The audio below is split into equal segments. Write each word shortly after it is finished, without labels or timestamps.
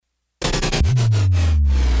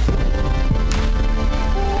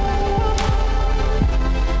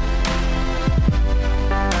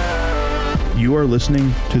You are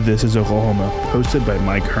listening to This is Oklahoma, hosted by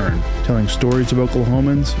Mike Hearn, telling stories of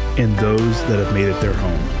Oklahomans and those that have made it their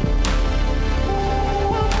home.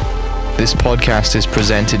 This podcast is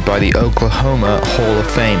presented by the Oklahoma Hall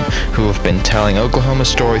of Fame, who have been telling Oklahoma's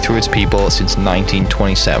story through its people since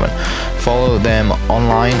 1927. Follow them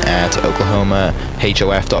online at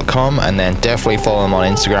oklahomahof.com, and then definitely follow them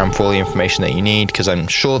on Instagram for all the information that you need, because I'm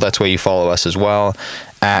sure that's where you follow us as well,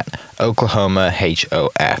 at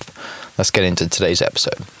oklahomahof. Let's get into today's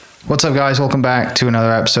episode. What's up, guys? Welcome back to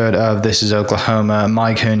another episode of This is Oklahoma.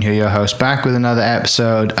 Mike Hearn here, your host, back with another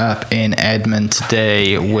episode up in Edmond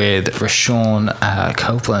today with Rashawn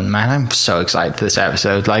Copeland. Man, I'm so excited for this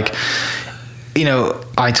episode. Like, you know,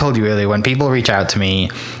 I told you earlier, when people reach out to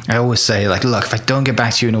me, I always say, like, look, if I don't get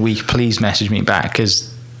back to you in a week, please message me back,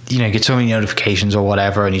 because you know, you get so many notifications or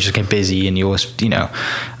whatever, and you just get busy, and you always, you know,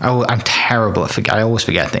 I'm terrible at I always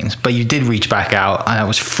forget things. But you did reach back out, and it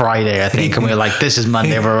was Friday, I think, and we were like, this is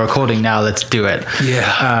Monday, we're recording now, let's do it.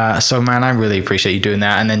 Yeah. So, man, I really appreciate you doing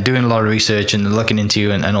that, and then doing a lot of research and looking into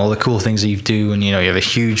you and all the cool things that you do. And, you know, you have a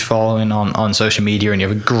huge following on social media, and you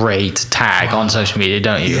have a great tag on social media,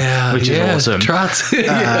 don't you? Yeah. Which is awesome. Try to.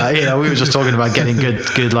 You know, we were just talking about getting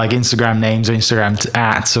good like Instagram names or Instagram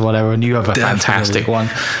 @s or whatever, and you have a fantastic one.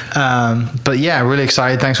 But yeah, really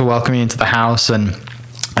excited. Thanks for welcoming me into the house, and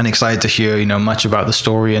excited to hear, you know, much about the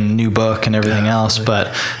story and new book and everything else.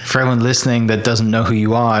 But for everyone listening that doesn't know who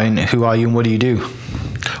you are, and who are you and what do you do?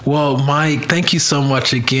 Well, Mike, thank you so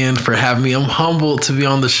much again for having me. I'm humbled to be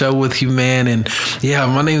on the show with you, man. And yeah,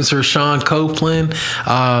 my name is Rashawn Copeland.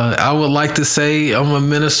 I would like to say I'm a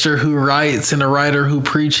minister who writes and a writer who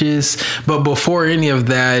preaches. But before any of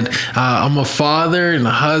that, I'm a father and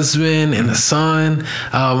a husband and a son,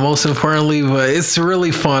 most importantly. But it's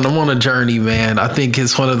really fun. I'm on a journey, man. I think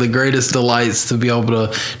it's one of the greatest delights to be able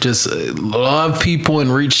to just love people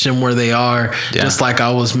and reach them where they are, just like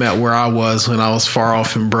I was met where I was when I was far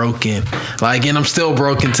off and broken. Like, and I'm still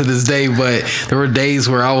broken to this day, but there were days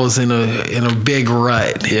where I was in a big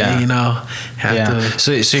rut. You know.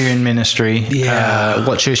 So you're in ministry. Yeah.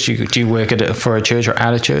 What church do you work at, for a church or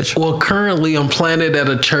at a church? Well, currently I'm planted at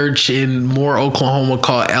a church in Moore, Oklahoma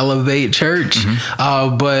called Elevate Church.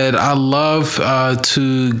 But I love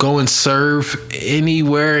to go and serve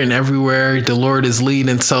anywhere and everywhere the Lord is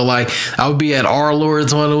leading. So like I'll be at Our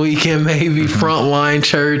Lord's one weekend, maybe Frontline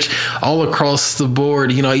Church, all across the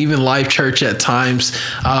board, you know, even Life Church at times,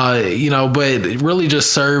 you know, but really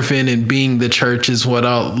just serving and being the church is what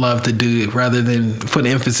I love to do, rather than put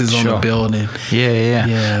emphasis on the building.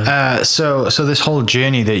 So this whole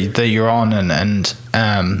journey that you're on, and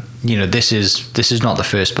you know, this is not the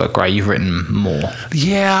first book, right? You've written more.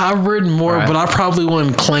 Yeah, I've written more, but I probably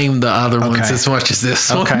wouldn't claim the other ones as much as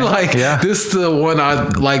this one. Like, this is the one I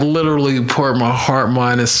like literally poured my heart,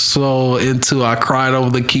 mind, and soul into. I cried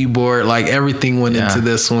over the keyboard. Like, everything went into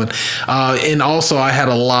this one. And also, I had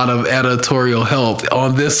a lot of editorial help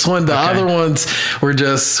on this one. The other ones were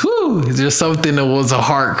just something that was a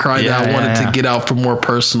heart cry that I wanted to get out for more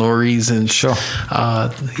personal reasons. So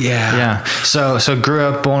grew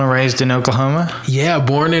up, born and raised in Oklahoma? Yeah,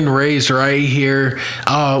 born and raised right here.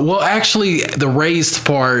 Well, actually, the raised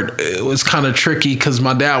part was kind of tricky because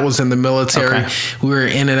my dad was in the military. We were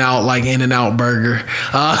In-N-Out Burger.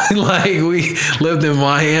 Like, we lived in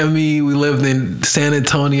Miami, we lived in San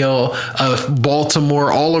Antonio,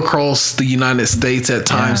 Baltimore, all across the United States at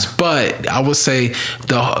times. But I would say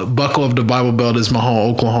the buckle of the Bible Belt is my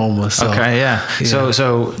home, Oklahoma. So,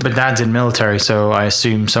 So, but Dad's in military, so I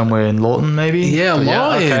assume somewhere in Lawton, maybe? Yeah,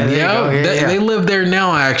 Lawton. They live there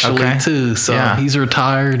now, actually, too. So he's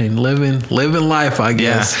retired and living life, I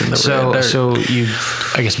guess. So you,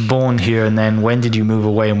 I guess, born here, and then when did you move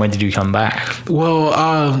away, and when did you come back? Well,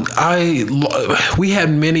 we had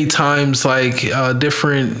many times, like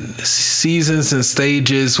different seasons and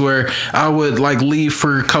stages where I would like leave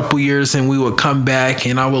for a couple years and we would come back,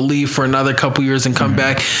 and I would leave for another couple years and come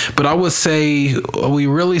back. But I would say we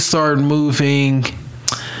really started moving.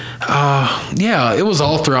 It was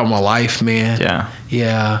all throughout my life, man.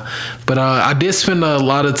 But I did spend a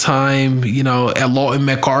lot of time, you know, at Lawton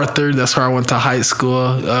MacArthur. That's where I went to high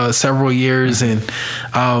school, several years, and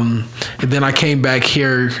then I came back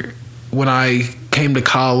here when I came to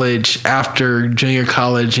college after junior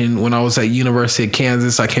college, and when I was at University of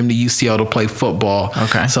Kansas, I came to UCL to play football.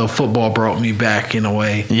 So football brought me back in a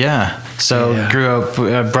way. Grew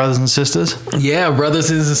up brothers and sisters? Yeah,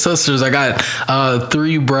 brothers and sisters. I got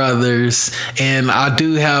 3 brothers, and I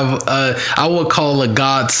do have I would call a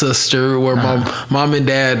god sister, where my mom and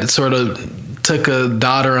dad sort of took a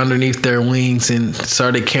daughter underneath their wings and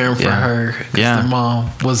started caring for her. Yeah. The mom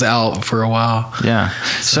was out for a while. Yeah.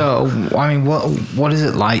 So, I mean, what is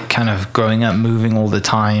it like kind of growing up, moving all the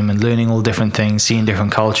time and learning all different things, seeing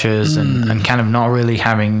different cultures and kind of not really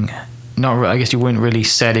having... I guess you weren't really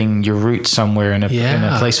setting your roots somewhere in a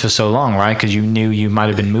place for so long, right? Because you knew you might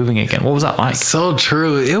have been moving again. What was that like? So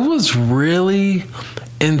true. It was really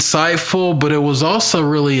insightful, but it was also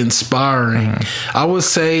really inspiring. I would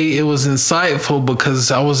say it was insightful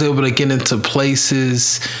because I was able to get into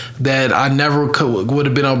places that I never would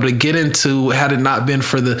have been able to get into had it not been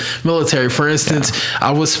for the military. For instance,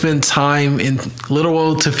 I would spend time in little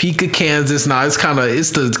old Topeka, Kansas. Now it's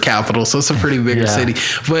the capital, so it's a pretty bigger city.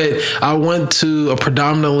 But I went to a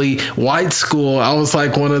predominantly white school. I was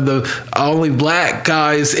like one of the only black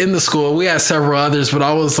guys in the school. We had several others, but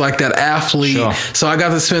I was like that athlete. Sure. So I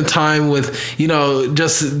got to spend time with,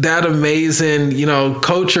 just that amazing,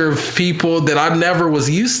 culture of people that I never was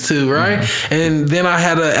used to, right? And then I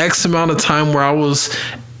had an X amount of time where I was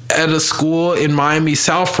at a school in Miami,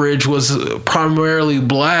 Southridge, was primarily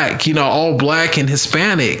black, all black and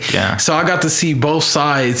Hispanic. Yeah. So I got to see both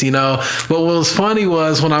sides, But what was funny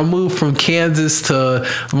was when I moved from Kansas to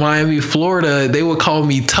Miami, Florida, they would call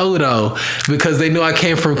me Toto because they knew I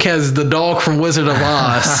came from Kansas, the dog from Wizard of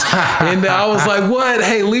Oz. And I was like, what?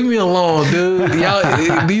 Hey, leave me alone, dude.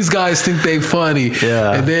 Y'all, these guys think they funny.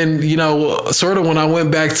 Yeah. And then, sort of when I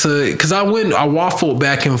went back to, because I waffled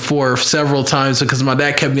back and forth several times because my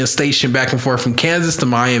dad kept me a station back and forth from Kansas to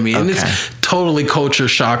Miami, and it's totally culture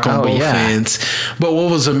shock on both ends. But what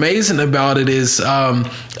was amazing about it is I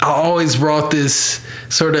always brought this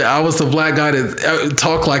sort of, I was the black guy that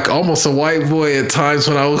talked like almost a white boy at times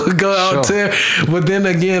when I would go out there. But then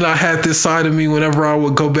again, I had this side of me whenever I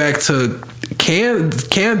would go back to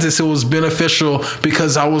Kansas, it was beneficial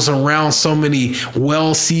because I was around so many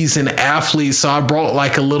well-seasoned athletes. So I brought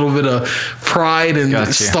like a little bit of pride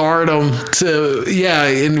and stardom to,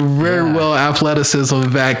 and very well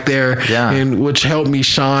athleticism back there, and which helped me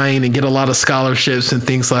shine and get a lot of scholarships and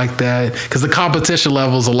things like that. Because the competition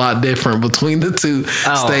level is a lot different between the two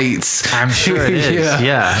states. I'm sure it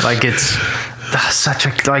is. Like it's such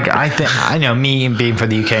a, like, I know me being from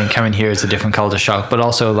the UK and coming here is a different culture shock, but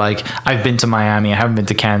also like I've been to Miami, I haven't been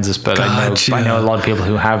to Kansas, but I know a lot of people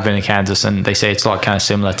who have been to Kansas and they say it's a lot kind of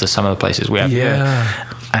similar to some of the places we have here.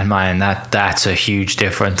 And man, that's a huge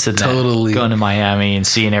difference, isn't it? Going to Miami and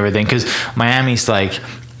seeing everything, because Miami's like,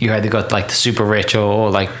 you either got like the super rich or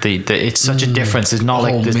like the it's such a difference. It's not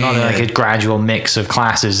like there's not like a gradual mix of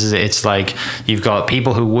classes. It's like you've got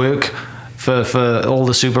people who work for all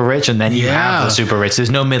the super rich, and then you have the super rich. There's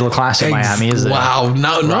no middle class in Miami, is there? Wow,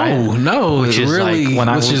 no. Which is really, like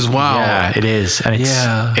wow. Yeah, it is, and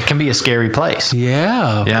it can be a scary place.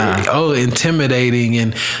 Yeah. Oh, intimidating,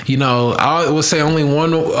 and I would say only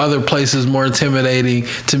one other place is more intimidating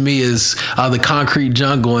to me is the concrete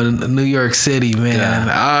jungle in New York City. Man,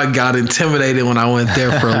 I got intimidated when I went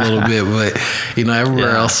there for a little bit, but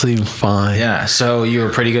everywhere else seemed fine. Yeah. So you were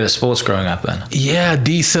pretty good at sports growing up then? Yeah,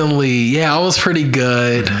 decently. Yeah. I was pretty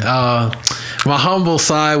good. My humble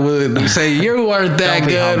side would say you weren't that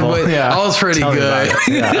good, but I was pretty good.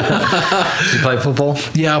 Did you play football?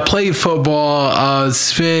 Yeah, I played football.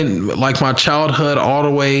 Spent like my childhood all the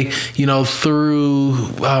way,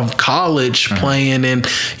 through college playing, and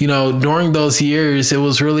during those years, it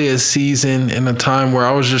was really a season and a time where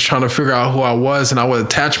I was just trying to figure out who I was, and I would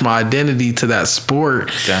attach my identity to that sport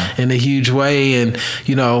in a huge way, and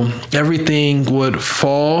everything would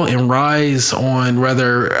fall and rise on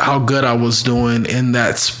whether how good I was doing in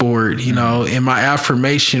that sport, and my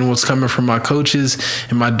affirmation was coming from my coaches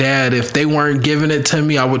and my dad. If they weren't giving it to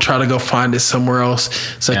me, I would try to go find it somewhere else,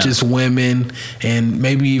 such as women and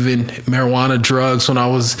maybe even marijuana, drugs when I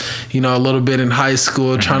was, a little bit in high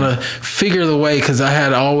school, trying to figure the way, because I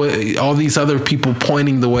had all these other people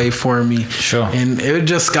pointing the way for me. Sure. And it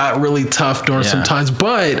just got really tough during some times,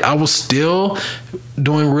 but I was still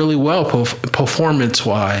doing really well performance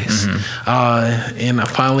wise. And I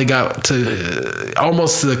finally got to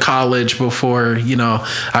almost to the college before,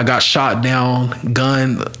 I got shot down,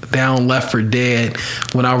 gunned down, left for dead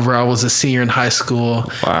whenever I was a senior in high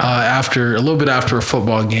school. After a little bit after a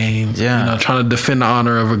football game, trying to defend the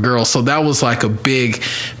honor of a girl. So that was like a big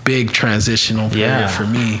transitional period for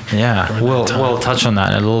me. We'll touch on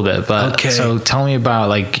that in a little bit, but so tell me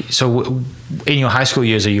about in your high school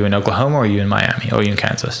years, are you in Oklahoma or are you in Miami or are you in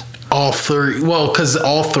Kansas? All three. Well, because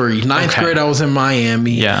all three. Ninth grade, I was in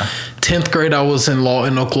Miami. 10th grade, I was in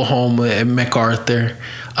Oklahoma at MacArthur.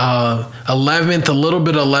 11th, a little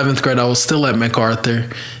bit of 11th grade, I was still at MacArthur.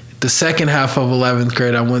 the second half of 11th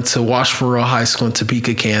grade, I went to Washburn High School in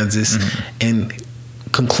Topeka, Kansas, and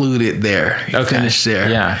concluded there. Finished there.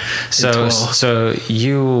 Yeah. So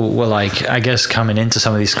you were like, I guess coming into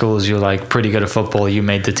some of these schools, you're like pretty good at football. You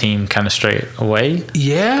made the team kind of straight away.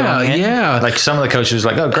 Yeah. Like some of the coaches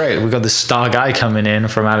were like, oh great, we got this star guy coming in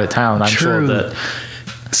from out of town. I'm sure that.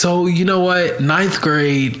 So you know what? 9th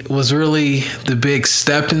grade was really the big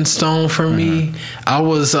stepping stone for me. I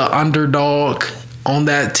was an underdog on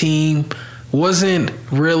that team. Wasn't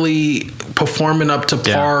really performing up to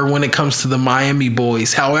par when it comes to the Miami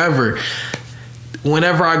boys. However,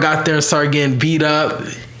 whenever I got there and started getting beat up,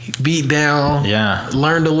 beat down,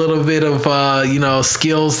 learned a little bit of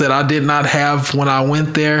skills that I did not have when I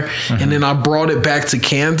went there, and then I brought it back to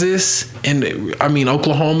Kansas, and I mean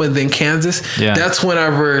Oklahoma, then Kansas. That's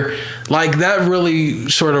whenever, like, that really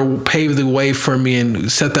sort of paved the way for me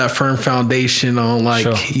and set that firm foundation on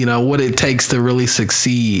what it takes to really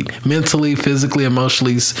succeed mentally, physically,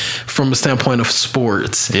 emotionally, from a standpoint of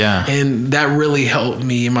sports. And that really helped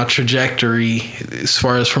me in my trajectory as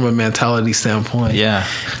far as from a mentality standpoint.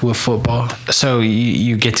 With football. So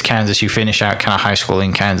you get to Kansas, you finish out kind of high school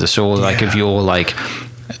in Kansas, or like if you're like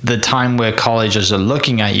the time where colleges are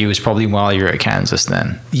looking at you is probably while you're at Kansas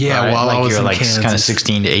then. While like I was you're in like Kansas. Kind of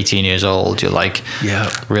 16 to 18 years old, you're like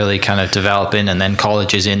really kind of developing, and then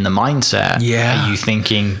college is in the mindset. Are you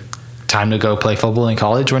thinking time to go play football in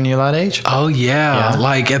college when you're that age? Oh yeah.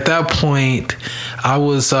 Like at that point I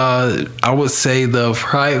was I would say the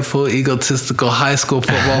prideful, egotistical high school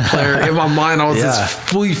football player. In my mind I was this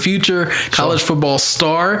fully future college football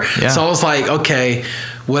star. So I was like, okay,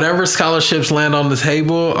 whatever scholarships land on the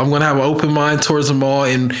table, I'm going to have an open mind towards them all.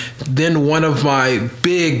 And then one of my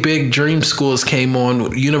big dream schools came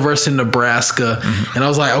on, University of Nebraska. And I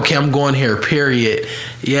was like, okay, I'm going here, period.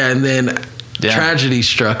 And then tragedy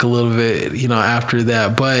struck a little bit, after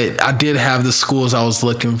that. But I did have the schools I was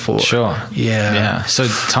looking for. So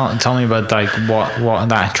tell me about like what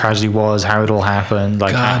that tragedy was, how it all happened.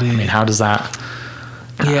 Like, how does that?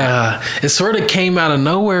 It sort of came out of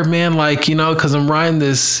nowhere, man. Like, because I'm riding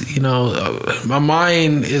this, my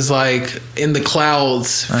mind is like in the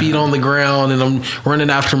clouds, feet on the ground, and I'm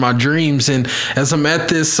running after my dreams. And as I'm at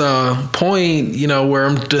this point, where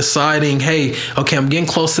I'm deciding, hey, okay, I'm getting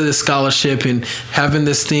close to this scholarship and having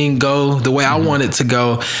this thing go the way I want it to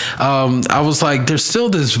go, I was like, there's still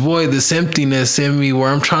this void, this emptiness in me where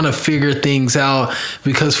I'm trying to figure things out,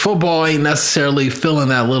 because football ain't necessarily filling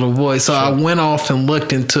that little void. So I went off and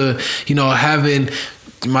looked into having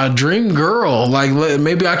my dream girl. Like,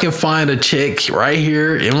 maybe I can find a chick right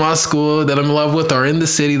here in my school that I'm in love with, or in the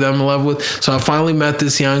city that I'm in love with. So I finally met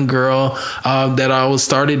this young girl that I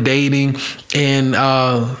started dating, and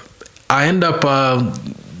I end up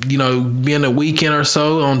being a weekend or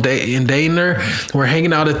so in dating her. We're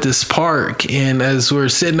hanging out at this park, and as we're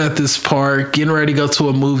sitting at this park getting ready to go to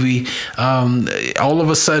a movie, all of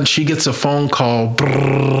a sudden she gets a phone call.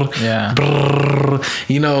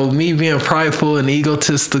 Me being prideful and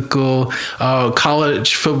egotistical,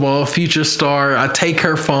 college football future star, I take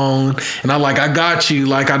her phone and I'm like, I got you,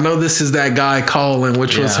 like I know this is that guy calling,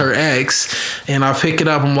 which was her ex. And I pick it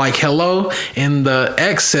up, I'm like, hello, and the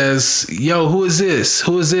ex says, yo, who is this?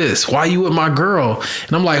 Why you with my girl?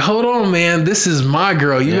 And I'm like, hold on, man, this is my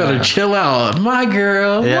girl. You gotta chill out. My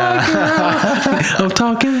girl. I'm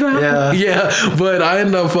talking about. But I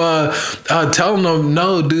end up telling them,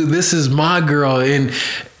 no, dude, this is my girl.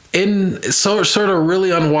 And sort of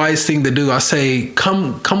really unwise thing to do, I say,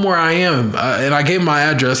 come where I am, and I gave my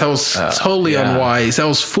address. That was totally unwise. That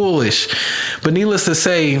was foolish. But needless to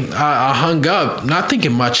say, I hung up, not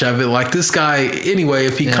thinking much of it. Like, this guy, anyway,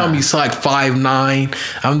 if he come, he's like 5'9".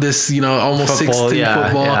 I'm this, almost football, 6'2"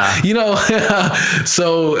 football.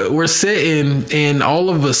 So we're sitting, and all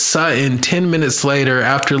of a sudden, 10 minutes later,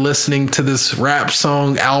 after listening to this rap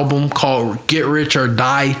song album called Get Rich or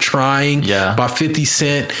Die Trying by 50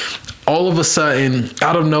 Cent, all of a sudden,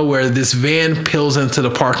 out of nowhere, this van peels into the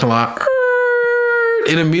parking lot.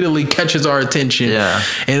 It immediately catches our attention.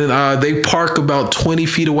 And they park about 20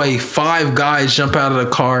 feet away. 5 guys jump out of the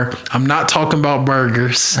car. I'm not talking about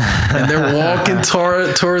burgers. And they're walking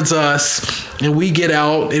towards us. And we get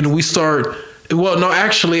out and we start... Well, no,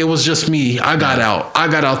 actually, it was just me. I got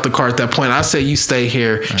out the car at that point. I said, you stay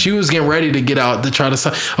here. She was getting ready to get out to try to...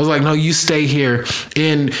 I was like, no, you stay here.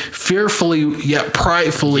 And fearfully, yet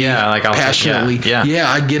pridefully, passionately,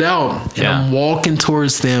 I get out. And I'm walking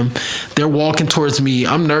towards them. They're walking towards me.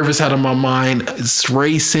 I'm nervous out of my mind. It's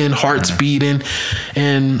racing, heart's beating.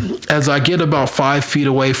 And as I get about 5 feet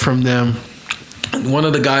away from them, one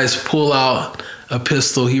of the guys pull out a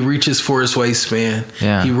pistol. He reaches for his waistband.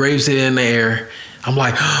 He waves it in the air. I'm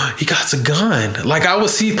like, oh, he got a gun. Like I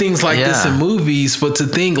would see things like this in movies, but to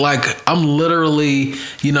think like I'm literally,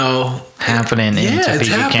 happening in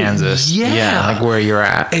Topeka, Kansas. Yeah, like where you're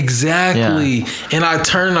at. Exactly. Yeah. And I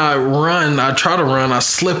turn, I run, I try to run, I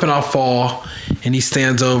slip and I fall, and he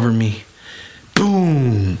stands over me.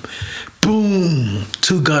 Boom, boom.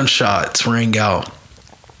 2 gunshots rang out.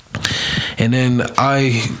 And then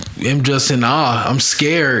I am just in awe. I'm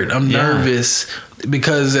scared. I'm nervous.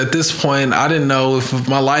 Because at this point, I didn't know if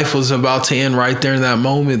my life was about to end right there in that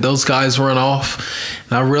moment. Those guys run off.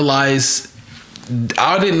 And I realized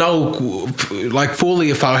I didn't know like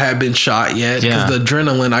fully if I had been shot yet. Because the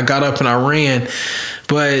adrenaline, I got up and I ran.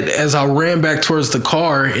 But as I ran back towards the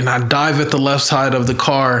car and I dive at the left side of the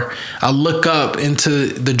car, I look up into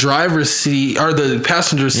the driver's seat or the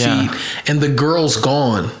passenger seat and the girl's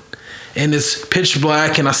gone. And it's pitch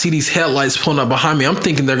black and I see these headlights pulling up behind me. I'm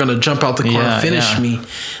thinking they're going to jump out the car and finish me.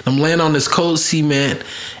 I'm laying on this cold cement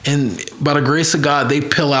and by the grace of God, they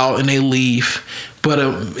peel out and they leave. But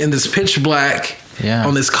in this pitch black,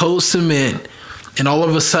 on this cold cement, and all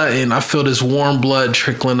of a sudden I feel this warm blood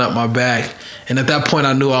trickling up my back. And at that point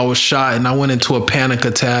I knew I was shot and I went into a panic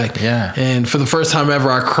attack. Yeah. And for the first time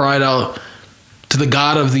ever, I cried out to the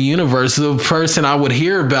God of the universe, the person I would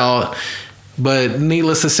hear about. But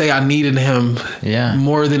needless to say, I needed him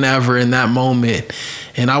more than ever in that moment.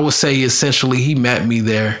 And I would say essentially he met me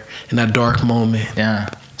there in that dark moment. Yeah.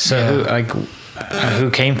 So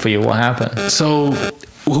who came for you? What happened? So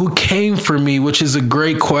who came for me, which is a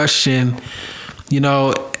great question.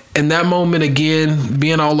 In that moment, again,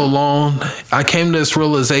 being all alone, I came to this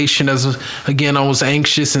realization I was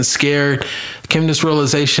anxious and scared. I came to this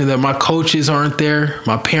realization that my coaches aren't there.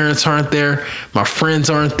 My parents aren't there. My friends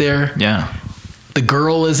aren't there. Yeah. The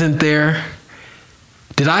girl isn't there.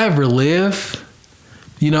 Did I ever live?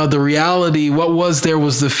 The reality, what was there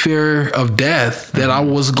was the fear of death, that I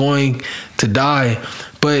was going to die.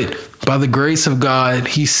 But by the grace of God,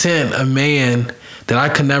 he sent a man that I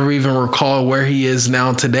could never even recall where he is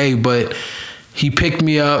now today. But he picked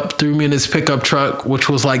me up, threw me in his pickup truck, which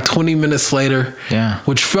was like 20 minutes later,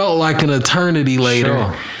 which felt like an eternity later.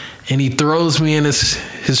 Sure. And he throws me in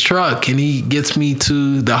his truck and he gets me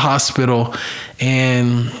to the hospital.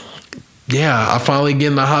 And I finally get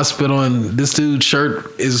in the hospital and this dude's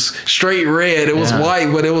shirt is straight red. It was white,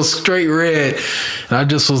 but it was straight red. And I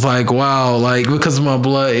just was like, wow, like because of my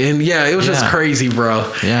blood. And it was just crazy, bro.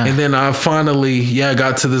 Yeah. And then I finally,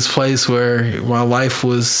 got to this place where my life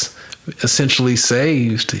was essentially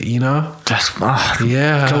saved, That's So do you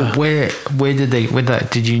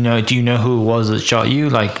know who it was that shot you?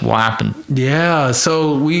 Like what happened? Yeah.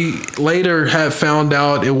 So we later had found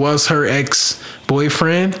out it was her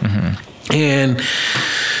ex-boyfriend. Mm-hmm. And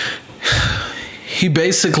he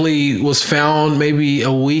basically was found maybe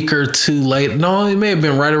a week or two late. No, it may have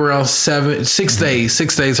been right around 6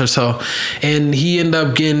 days or so. And he ended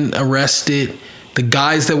up getting arrested. The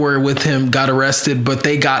guys that were with him got arrested, but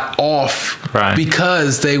they got off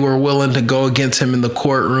because they were willing to go against him in the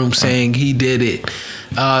courtroom saying he did it.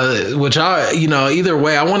 Which either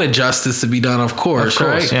way, I wanted justice to be done, of course.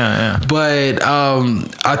 Right? Yeah. But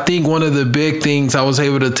I think one of the big things I was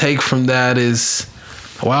able to take from that is,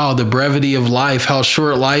 wow, the brevity of life, how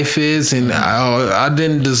short life is. And I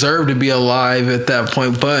didn't deserve to be alive at that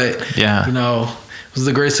point, but, it was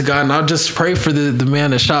the grace of God. And I'll just pray for the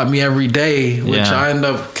man that shot me every day, which I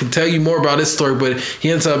can tell you more about his story, but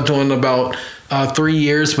he ends up doing about 3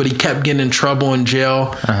 years, but he kept getting in trouble in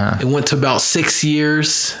jail. It went to about 6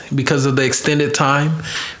 years because of the extended time.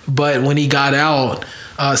 But when he got out,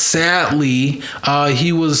 sadly,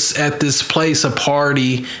 he was at this place, a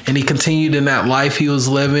party, and he continued in that life he was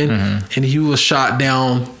living, and he was shot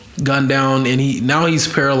down, gunned down, and he's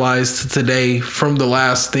paralyzed today from the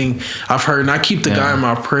last thing I've heard. And I keep the guy in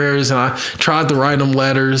my prayers, and I tried to write him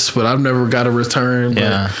letters, but I've never got a return.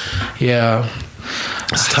 But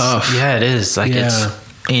it's tough. Yeah, it is. Like it's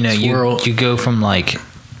you go from like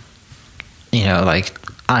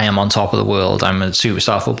I am on top of the world. I'm a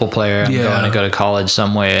superstar football player. I'm going to go to college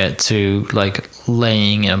somewhere to like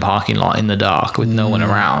laying in a parking lot in the dark with no one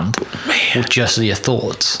around, with just your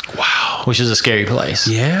thoughts. Wow, which is a scary place.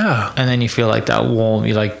 Yeah, and then you feel like that warm.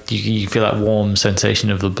 You feel that warm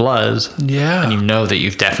sensation of the blood. Yeah, and you know that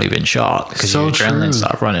you've definitely been shot because your adrenaline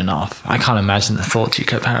started running off. I can't imagine the thoughts you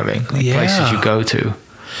kept having. Places you go to.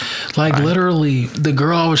 Like literally, the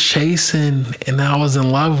girl I was chasing and I was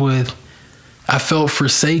in love with, I felt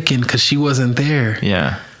forsaken because she wasn't there.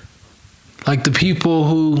 Yeah. Like the people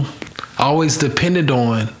who I always depended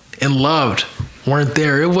on and loved weren't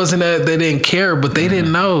there. It wasn't that they didn't care, but they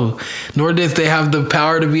didn't know. Nor did they have the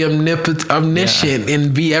power to be omniscient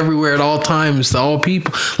and be everywhere at all times to all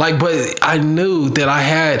people. Like, but I knew that I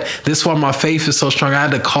had, this is why my faith is so strong. I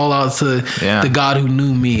had to call out to the God who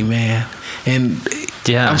knew me, man. And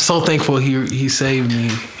I'm so thankful he saved me.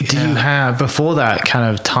 Do you have, before that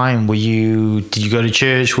kind of time, did you go to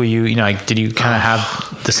church? Were you, like, did you kind of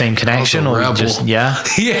have the same connection, or just, yeah,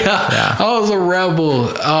 I was a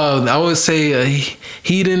rebel. I would say a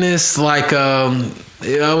hedonist, like,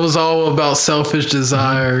 it was all about selfish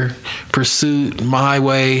desire, pursuit, my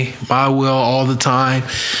way, my will all the time,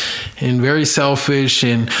 and very selfish.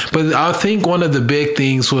 But I think one of the big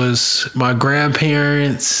things was my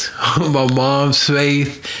grandparents, my mom's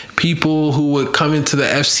faith, people who would come into the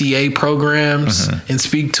FCA programs and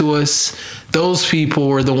speak to us. Those people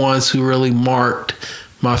were the ones who really marked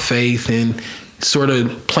my faith and sort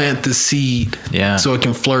of plant the seed so it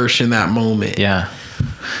can flourish in that moment. Yeah.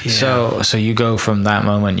 So you go from that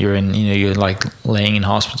moment, you're like laying in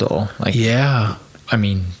hospital, like, I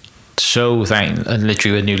mean,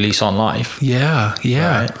 literally a new lease on life. Yeah.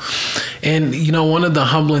 Right? And one of the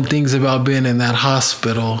humbling things about being in that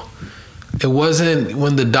hospital, it wasn't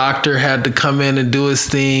when the doctor had to come in and do his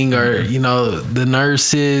thing, or the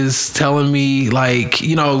nurses telling me, like,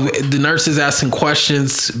 the nurses asking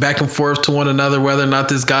questions back and forth to one another whether or not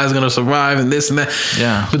this guy's gonna survive and this and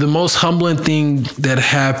that. But the most humbling thing that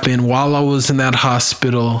happened while I was in that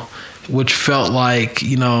hospital, which felt like,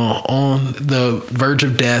 on the verge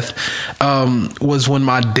of death, was when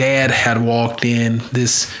my dad had walked in.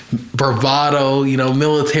 This bravado,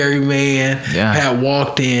 military man had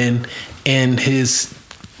walked in, and his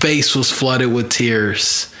face was flooded with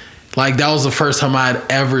tears. Like, that was the first time I had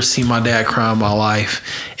ever seen my dad cry in my life.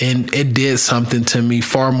 And it did something to me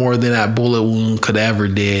far more than that bullet wound could ever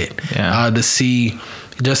did. To see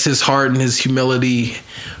just his heart and his humility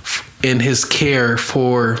and his care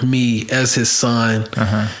for me as his son.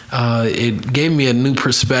 It gave me a new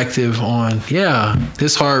perspective on,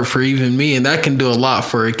 it's hard for even me, and that can do a lot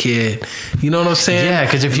for a kid. You know what I'm saying? Yeah,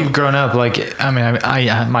 because if you've grown up, like, I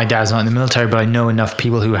mean, my dad's not in the military, but I know enough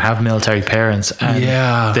people who have military parents, and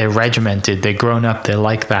they're regimented, they're grown up, they're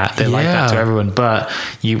like that, like that to everyone. But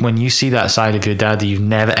when you see that side of your dad that you've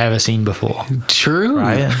never ever seen before. True.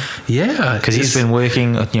 Right? Yeah. Because he's been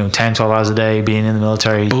working, 10, 12 hours a day, being in the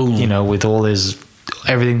military, with all his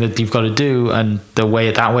everything that you've got to do and that way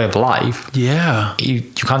of life. You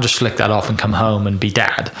can't just flick that off and come home and be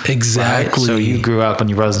dad. Exactly. Right? So you grew up, and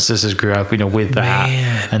your brothers and sisters grew up, with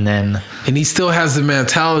that. Man. And he still has the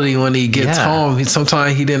mentality when he gets home.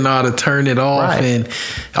 Sometimes he didn't know how to turn it off, and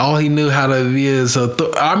all he knew how to be is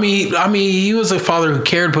I mean, he was a father who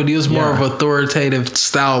cared, but he was more of an authoritative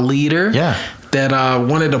style leader. That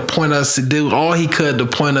wanted to point us to do all he could to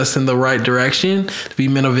point us in the right direction, to be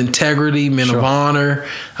men of integrity, men of honor,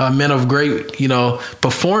 men of great,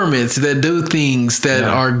 performance, that do things that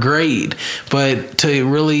are great, but to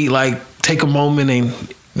really like take a moment and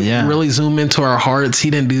really zoom into our hearts. He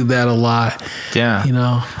didn't do that a lot.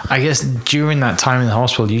 I guess during that time in the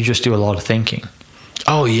hospital, you just do a lot of thinking.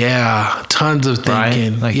 Oh yeah, tons of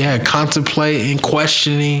thinking. Right? Like, contemplating,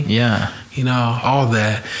 questioning. All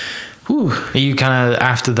that. Whew. Are you kind of,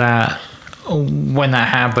 after that, when that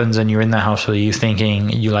happens and you're in that hospital, are you thinking,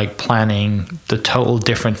 you like planning the total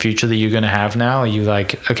different future that you're going to have now? Are you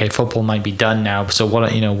like, okay, football might be done now, so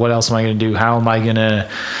what else am I going to do? How am I going to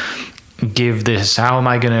give this? How am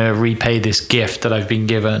I going to repay this gift that I've been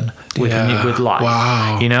given with life?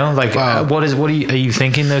 Wow. What are you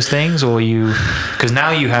thinking those things, or because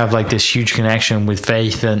now you have like this huge connection with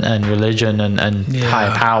faith and religion and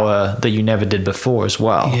higher power that you never did before as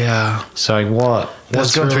well. So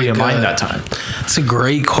what's going through your mind that time? It's a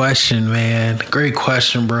great question, man. Great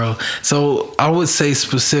question, bro. So I would say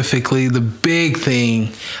specifically the big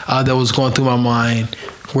thing that was going through my mind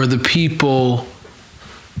were the people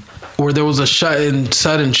where there was a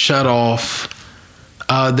sudden shut off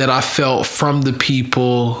that I felt from the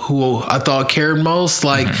people who I thought cared most.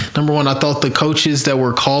 Like, number one, I thought the coaches that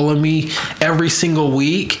were calling me every single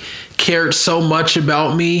week cared so much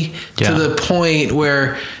about me to the point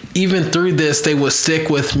where even through this, they would stick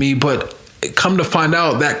with me. But come to find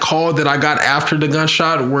out, that call that I got after the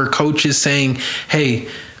gunshot were coaches saying, hey,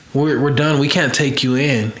 we're done. We can't take you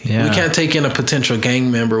in. We can't take in a potential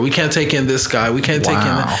gang member. We can't take in this guy. We can't take in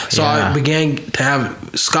that. So I began to have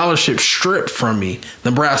scholarships stripped from me.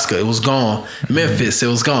 Nebraska, it was gone. Memphis, it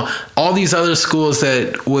was gone. All these other schools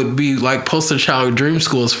that would be like poster child dream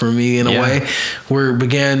schools for me in a way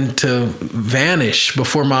began to vanish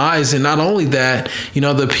before my eyes. And not only that,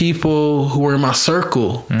 the people who were in my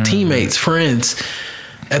circle, teammates, friends,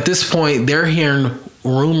 at this point, they're hearing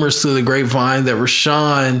rumors through the grapevine that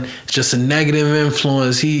Rashawn is just a negative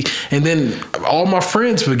influence. And then all my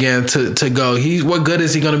friends began to go, what good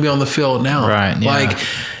is he going to be on the field now? Right. Yeah. Like,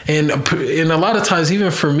 and a lot of times, even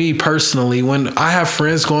for me personally, when I have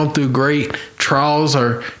friends going through great trials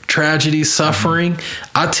or tragedies, suffering,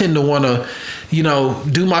 I tend to want to,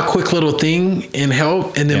 do my quick little thing and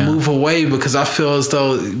help, and then move away, because I feel as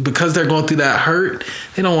though because they're going through that hurt,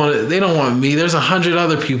 they don't want me. There's 100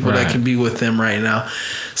 other people that can be with them right now.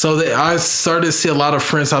 So I started to see a lot of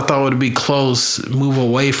friends I thought would be close move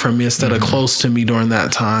away from me instead of close to me during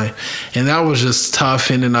that time. And that was just tough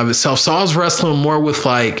in and of itself. So I was wrestling more with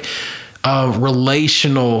like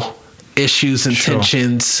relational issues and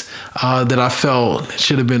tensions that I felt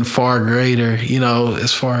should have been far greater,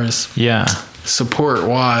 as far as support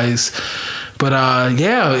wise. But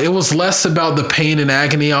it was less about the pain and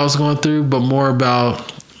agony I was going through, but more about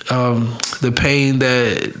the pain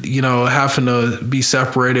that, having to be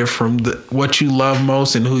separated from what you love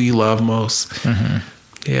most and who you love most. Mm-hmm.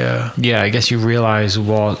 Yeah, I guess you realize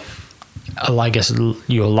what, I guess,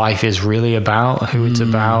 your life is really about, who it's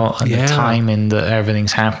about, and the timing that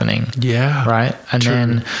everything's happening. Yeah. Right? And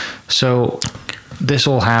then, so this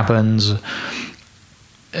all happens.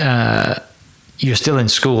 You're still in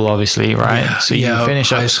school, obviously, right? Yeah, so you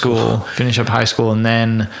finish up high school, and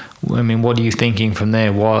then, what are you thinking from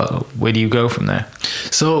there? Where do you go from there?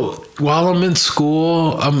 So while I'm in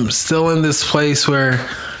school, I'm still in this place where,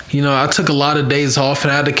 I took a lot of days off,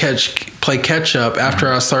 and I had to play catch up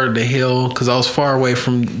after I started to heal, because I was far away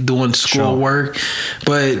from doing school work.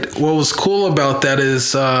 But what was cool about that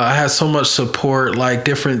is I had so much support, like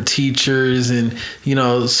different teachers and,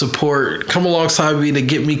 support come alongside me to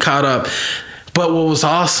get me caught up. But what was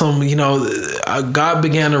awesome, God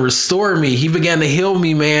began to restore me. He began to heal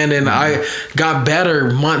me, man, and I got better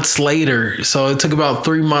months later. So it took about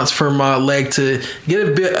 3 months for my leg to get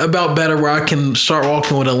a bit about better, where I can start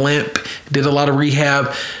walking with a limp. Did a lot of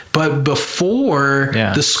rehab. But before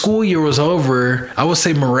the school year was over, I would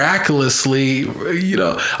say miraculously,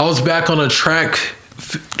 I was back on a track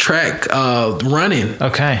running.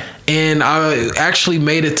 Okay. And I actually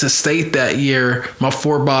made it to state that year, my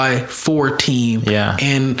 4x4 team. Yeah.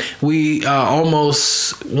 And we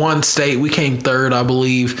almost won state. We came third, I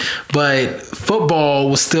believe. But football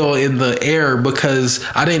was still in the air because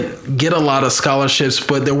I didn't get a lot of scholarships,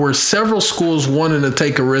 but there were several schools wanting to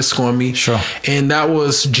take a risk on me. Sure. And that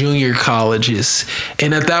was junior colleges.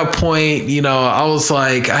 And at that point, I was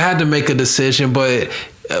like, I had to make a decision, but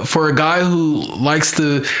for a guy who likes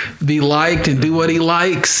to be liked and do what he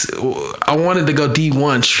likes, I wanted to go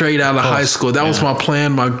D1 straight out of high school. That was my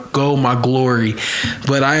plan, my goal, my glory.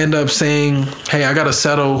 But I ended up saying, hey, I got to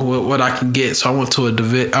settle with what I can get. So I went to a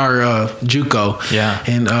JUCO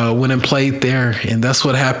and went and played there. And that's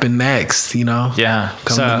what happened next, Yeah.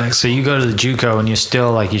 So you go to the JUCO and you're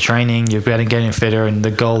still you're training, you're getting fitter. And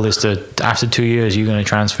the goal is to, after 2 years, you're going to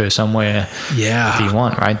transfer somewhere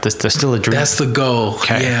D1, right? There's still a dream. That's the goal.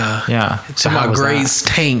 Okay. Yeah. So my grades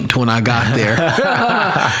tanked when I got there.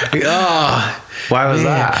 Why was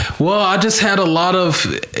that? Well, I just had a lot of,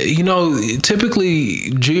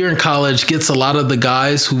 typically junior in college gets a lot of the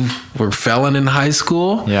guys who were failing in high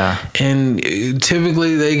school. Yeah. And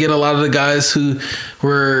typically they get a lot of the guys who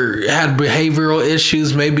had behavioral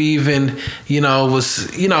issues, maybe even,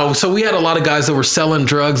 so we had a lot of guys that were selling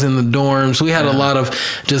drugs in the dorms. We had a lot of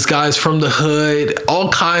just guys from the hood, all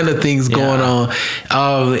kind of things going on.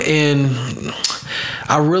 And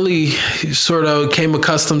I really sort of came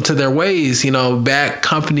accustomed to their ways, bad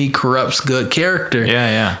company corrupts good character.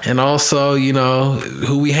 Yeah. And also,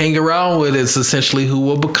 who we hang around with is essentially who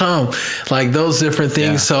we'll become, like those different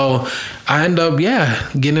things. Yeah. So I ended up,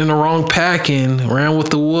 getting in the wrong pack and ran with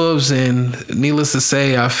the wolves. And needless to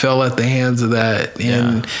say, I fell at the hands of that.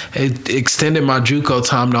 And it extended my JUCO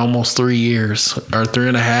time to almost 3 years or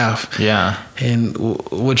 3.5. Yeah. And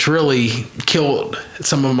which really killed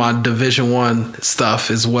some of my Division I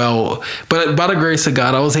stuff as well. But by the grace of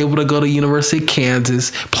God, I was able to go to University of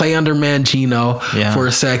Kansas, play under Mangino for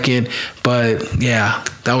a second. But that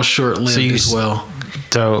was short-lived as well.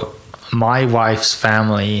 So my wife's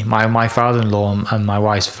family, my father-in-law and my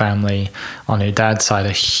wife's family on her dad's side are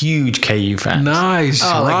huge KU fans. Nice.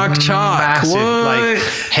 Rock chalk.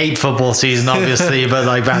 Massive, hate football season, obviously, but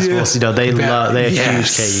basketball season, they're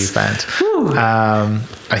huge KU fans.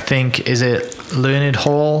 I think, is it Learned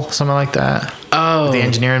Hall, something like that? Oh. The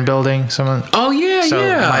engineering building, someone. Oh, yeah,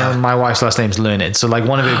 so my wife's last name's Learned. So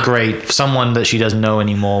one of her someone that she doesn't know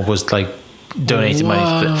anymore was donated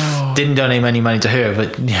money, but didn't donate any money to her.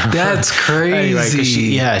 But that's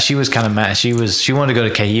crazy. Anyway, she was kind of mad. She wanted to go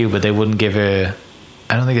to KU, but they wouldn't give her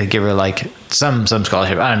I don't think they give her like some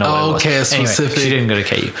scholarship. I don't know. Oh, okay, a specific. Anyway, she didn't go to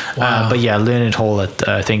KU. Wow. But yeah, Leonard Hall,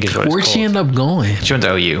 I think is what it's Where'd called. she end up going? She went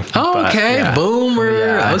to OU. Oh, okay, yeah. Boomer.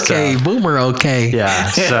 Yeah, okay, so, Boomer. Okay. Yeah.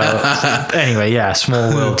 So anyway, yeah,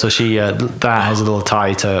 small world. So she that has a little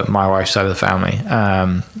tie to my wife's side of the family.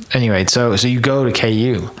 Anyway, so you go to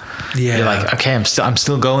KU. Yeah. You're like, okay, I'm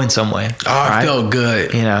still going somewhere. Oh, I felt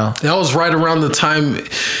good. You know, that was right around the time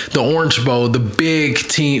the Orange Bowl, the big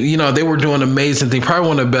team. You know, they were doing amazing things. Probably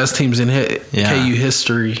one of the best teams in KU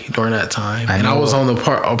history during that time. I was on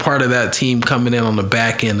a part of that team coming in on the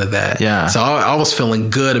back end of that. Yeah. So I was feeling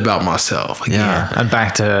good about myself again. Yeah. And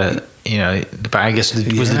back to, you know, but I guess was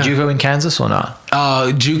the JUCO in Kansas or not?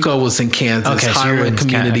 JUCO was in Kansas. Okay, Highland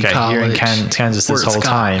Community College. You're in Kansas this whole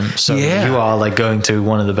time, so you are like going to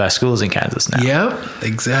one of the best schools in Kansas now. Yep,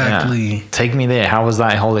 exactly. Yeah. Take me there. How was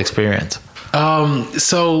that whole experience?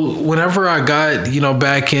 So whenever I got,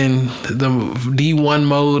 back in the D1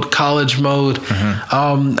 mode, college mode,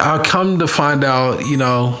 I come to find out,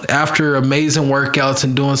 after amazing workouts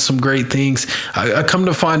and doing some great things, I come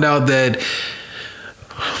to find out that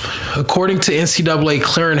according to NCAA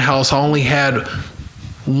Clearinghouse, I only had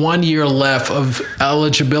 1 year left of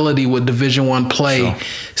eligibility with Division I play.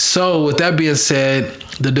 So with that being said,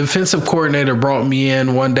 the defensive coordinator brought me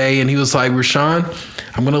in one day and he was like, Rashawn,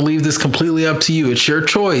 I'm going to leave this completely up to you. It's your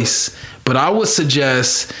choice. But I would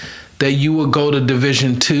suggest that you would go to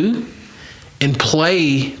Division II and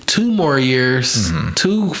play 2 more years,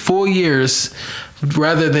 2 full years,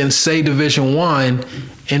 rather than say Division I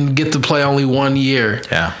and get to play only 1 year.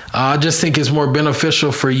 Yeah. I just think it's more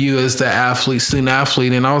beneficial for you as the student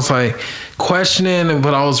athlete. And I was like questioning,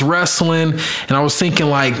 but I was wrestling and I was thinking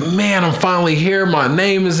like, man, I'm finally here. My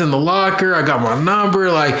name is in the locker. I got my number.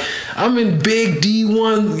 Like I'm in big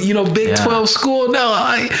D1, Big 12 school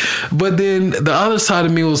now. But then the other side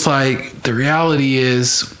of me was like, the reality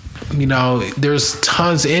is, there's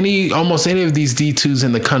tons, almost any of these D2s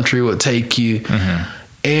in the country would take you.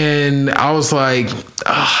 And I was like,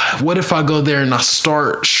 what if I go there and I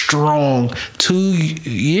start strong 2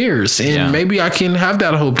 years and maybe I can have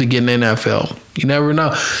that hope to get in the NFL. You never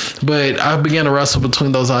know. But I began to wrestle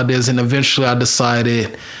between those ideas and eventually I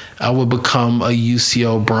decided I would become a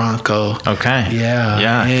UCO Bronco. Okay.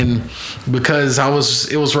 Yeah. And because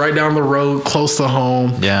it was right down the road, close to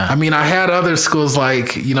home. Yeah. I mean, I had other schools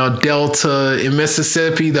like, Delta in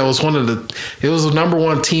Mississippi. That was it was the number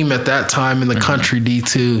 1 team at that time in the country,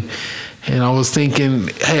 D2. And I was thinking,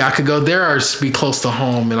 hey, I could go there or just be close to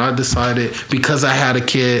home. And I decided because I had a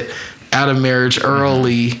kid out of marriage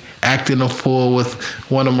early, acting a fool with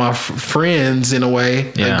one of my friends in a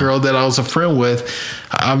way, a girl that I was a friend with,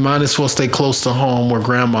 I might as well stay close to home where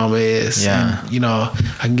grandmama is. Yeah. And,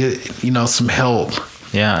 I can get, some help.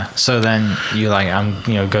 Yeah. So then you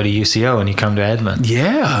go to UCO and you come to Edmond.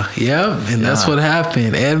 Yeah. And that's what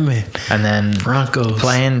happened. Edmond. And then Broncos.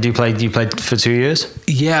 Do you play for 2 years?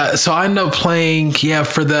 Yeah. So I ended up playing,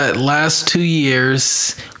 for that last 2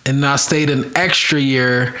 years. And I stayed an extra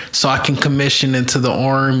year so I can commission into the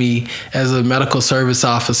Army as a medical service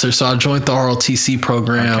officer. So I joined the ROTC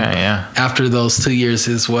program after those 2 years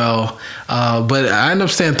as well. But I ended up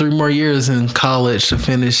staying 3 more years in college to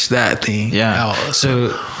finish that thing out. So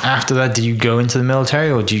after that, did you go into the military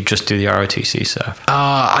or did you just do the ROTC stuff?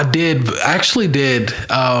 I actually did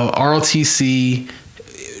ROTC.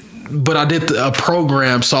 But I did a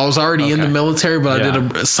program, so I was already in the military, but I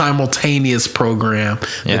did a simultaneous program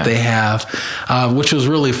that they have, which was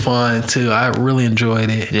really fun too. I really enjoyed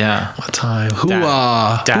it. Yeah. My time.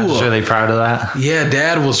 Dad was really proud of that. Yeah,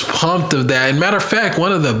 Dad was pumped of that. And matter of fact,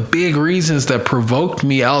 one of the big reasons that provoked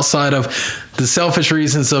me outside of the selfish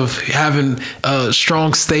reasons of having a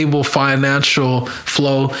strong, stable financial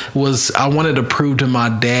flow was I wanted to prove to my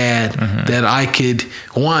dad that I could,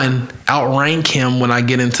 one, outrank him when I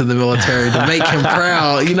get into the military to make him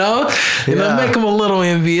proud, and then make him a little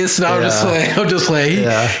envious. And I'm just playing.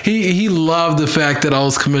 He loved the fact that I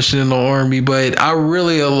was commissioned in the Army, but a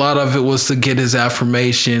lot of it was to get his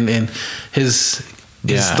affirmation and his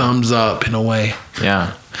thumbs up in a way.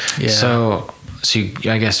 Yeah. So you,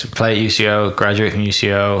 I guess, play at UCO, graduate from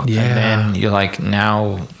UCO, and then you're like,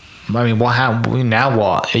 now, I mean, now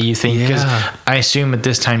what? Are you thinking? Because I assume at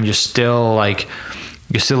this time you're still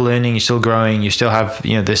learning, you're still growing, you still have,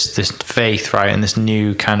 this faith, right? And this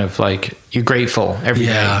new kind of you're grateful every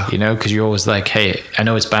day, because you're always like, hey, I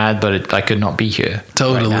know it's bad, but I could not be here.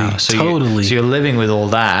 Totally. Right now. So you're living with all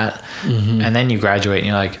that, and then you graduate and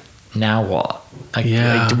you're like, now what? Do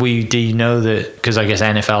you know that, because I guess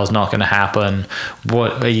NFL is not going to happen,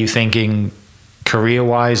 what are you thinking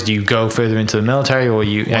career-wise? Do you go further into the military, or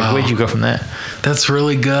where'd you go from there? That's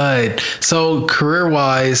really good. So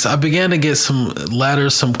career-wise, I began to get some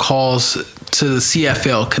letters, some calls to the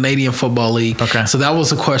CFL, Canadian Football League. Okay. So that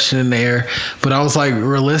was a question in there. But I was like,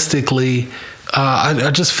 realistically,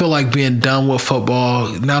 I just feel like being done with football.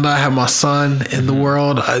 Now that I have my son in the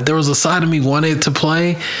world, there was a side of me wanted to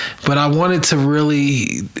play, but I wanted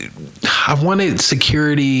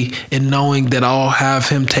security in knowing that I'll have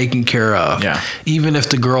him taken care of. Yeah. Even if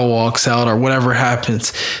the girl walks out or whatever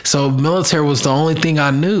happens. So military was the only thing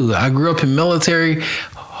I knew. I grew up in military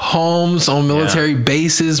homes, on military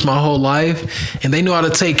bases my whole life, and they knew how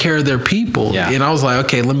to take care of their people. Yeah. And I was like,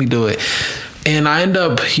 okay, let me do it. And I end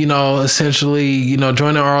up, essentially,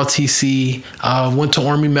 joining ROTC, went to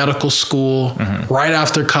Army Medical School right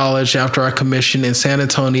after college, after I commissioned in San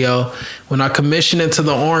Antonio. When I commissioned into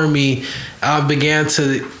the Army, I began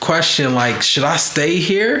to question, like, should I stay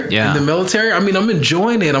here in the military? I mean, I'm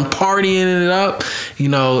enjoying it. I'm partying it up,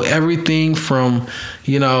 everything from,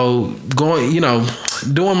 going,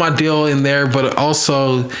 doing my deal in there, but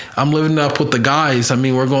also I'm living up with the guys. I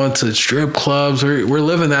mean, we're going to strip clubs. We're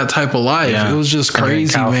living that type of life. Yeah. It was just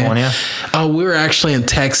crazy, man. We were actually in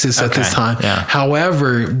Texas at this time. Yeah.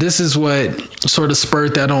 However, this is what sort of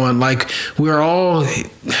spurred that on. Like,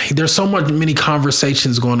 there's so many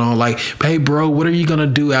conversations going on. Like, hey, bro, what are you going to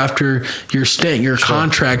do after your stint? Your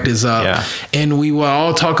contract is up. Yeah. And we will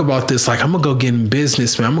all talk about this. Like, I'm going to go get in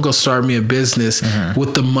business, man. I'm going to go start me a business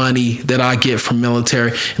with the money that I get from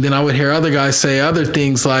military. And then I would hear other guys say other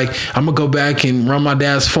things like, I'm going to go back and run my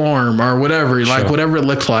dad's farm or whatever, like whatever it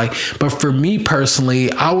looked like. But for me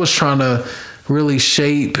personally, I was trying to really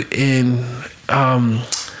shape and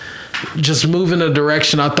just move in a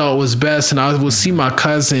direction I thought was best. And I would see my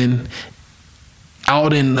cousin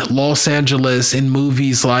out in Los Angeles in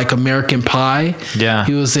movies like American Pie. Yeah.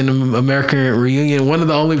 He was in American Reunion, one of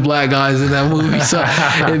the only black guys in that movie. So,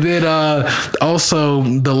 and then also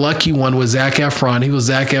the lucky one was Zac Efron. He was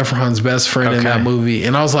Zac Efron's best friend in that movie.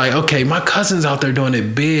 And I was like, okay, my cousin's out there doing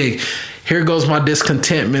it big. Here goes my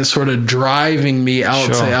discontentment sort of driving me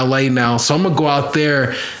out to LA now. So I'm going to go out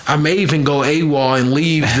there. I may even go AWOL and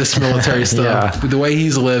leave this military stuff the way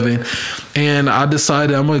he's living. And I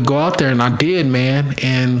decided I'm going to go out there, and I did, man.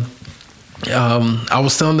 And I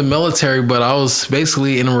was still in the military, but I was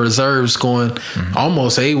basically in the reserves going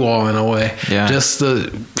almost AWOL in a way, just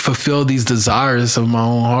to fulfill these desires of my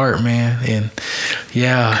own heart, man. And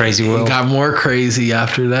crazy world. It got more crazy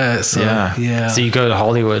after that. So so you go to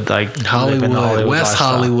Hollywood, like Hollywood, West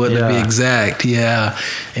lifestyle. Hollywood to be exact. Yeah.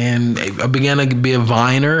 And I began to be a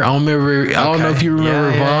Viner. I don't know if you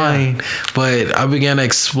remember Vine, but I began to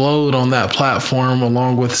explode on that platform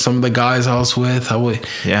along with some of the guys I was with. I would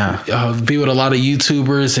be with a lot of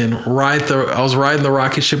YouTubers and I was riding the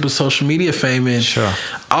rocket ship of social media fame, and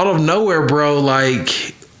out of nowhere, bro,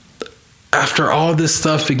 like after all this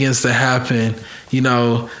stuff begins to happen,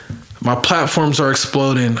 my platforms are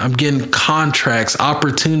exploding. I'm getting contracts,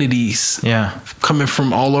 opportunities coming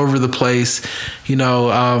from all over the place.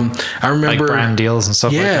 I remember like brand deals and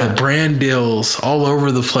stuff like that. Yeah, brand deals all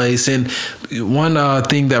over the place. And one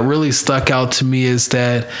thing that really stuck out to me is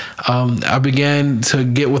that I began to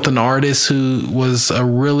get with an artist who was a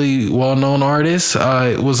really well-known artist.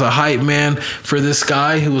 Was a hype man for this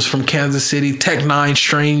guy who was from Kansas City, Tech Nine,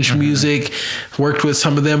 Strange Music, worked with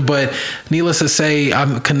some of them. But needless to say,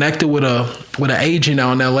 I'm connected with an agent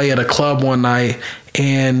out in LA at a club one night,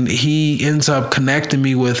 and he ends up connecting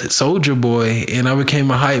me with Soulja Boy, and I became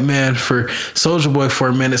a hype man for Soulja Boy for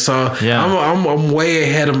a minute. So I'm way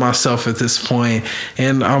ahead of myself at this point,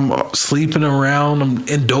 and I'm sleeping around, I'm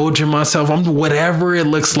indulging myself, I'm whatever it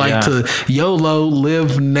looks like to YOLO,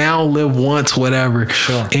 live now, live once, whatever.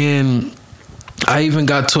 And I even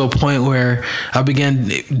got to a point where I began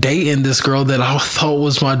dating this girl that I thought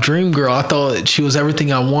was my dream girl. I thought she was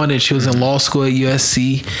everything I wanted. She was in law school at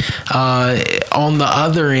USC. On the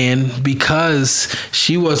other end, because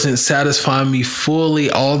she wasn't satisfying me fully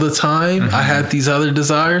all the time, I had these other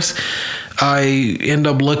desires. I end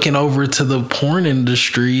up looking over to the porn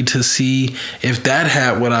industry to see if that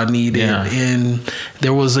had what I needed. And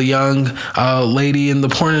there was a young lady in the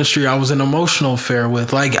porn industry I was in an emotional affair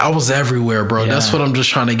with. Like, I was everywhere, bro. That's what I'm just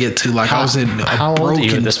trying to get to. Like, I was in a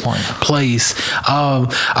broken place.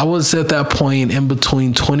 I was at that point in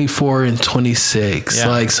between 24 and 26,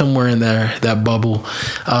 like somewhere in there, that bubble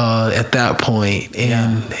at that point.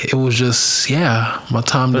 And it was just, my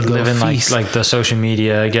time to go living feast. like the social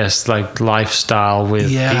media, I guess, like lifestyle with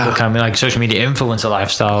people coming, like social media influencer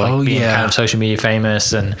lifestyle, like being kind of social media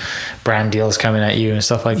famous and brand deals coming at you and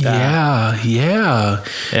stuff like that.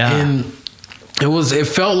 And It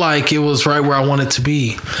felt like it was right where I wanted to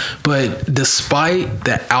be. But despite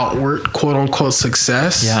the outward quote unquote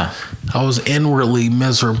success, I was inwardly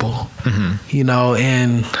miserable, you know,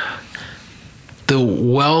 and the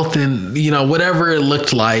wealth and, you know, whatever it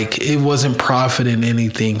looked like, it wasn't profiting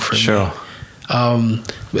anything for me.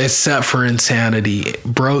 Except for insanity,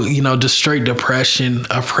 you know, just straight depression,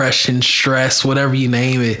 oppression, stress, whatever you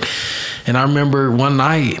name it. And I remember one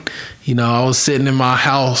night, you know, I was sitting in my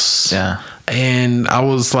house. And I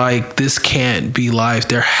was like, this can't be life.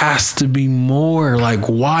 There has to be more. Like,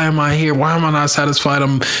 why am I here? Why am I not satisfied?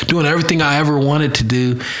 I'm doing everything I ever wanted to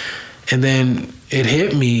do. And then it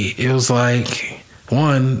hit me. It was like,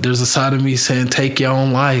 one, there's a side of me saying, take your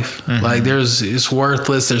own life. Like, it's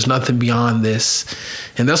worthless. There's nothing beyond this.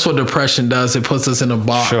 And that's what depression does. It puts us in a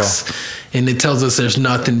box and it tells us there's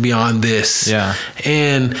nothing beyond this.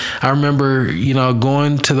 And I remember, you know,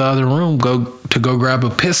 going to the other room, go grab a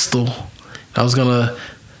pistol. I was gonna,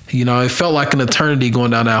 you know, it felt like an eternity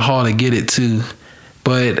going down that hall to get it too.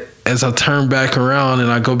 But as I turn back around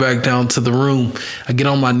and I go back down to the room, I get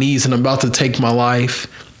on my knees and I'm about to take my life.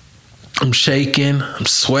 I'm shaking, I'm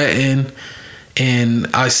sweating, and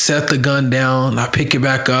I set the gun down. I pick it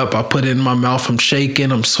back up. I put it in my mouth. I'm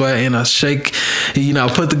shaking, I'm sweating. I shake, you know, I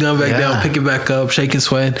put the gun back down, pick it back up, shaking,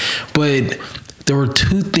 sweating. But there were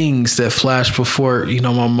two things that flashed before, you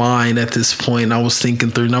know, my mind at this point. I was thinking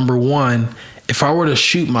through. Number one, if I were to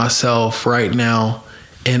shoot myself right now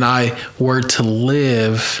and I were to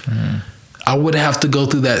live, I would have to go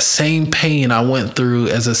through that same pain I went through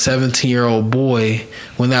as a 17-year-old boy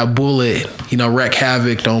when that bullet, you know, wreaked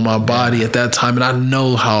havoc on my body at that time. And I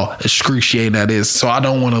know how excruciating that is. So I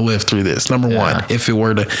don't want to live through this. Number one, if it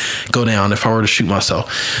were to go down, if I were to shoot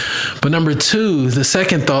myself. But number two, the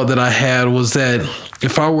second thought that I had was that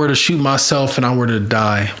if I were to shoot myself and I were to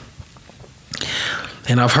die,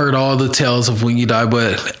 and I've heard all the tales of when you die,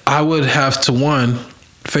 but I would have to, one,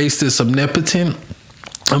 face this omnipotent,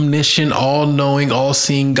 omniscient, all-knowing,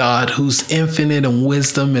 all-seeing God who's infinite in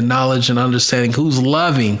wisdom and knowledge and understanding, who's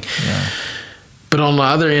loving. But on the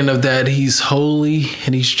other end of that, he's holy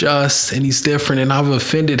and he's just and he's different. And I've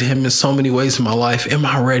offended him in so many ways in my life. Am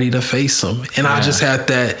I ready to face him? And I just had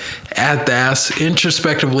to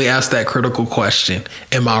introspectively ask that critical question.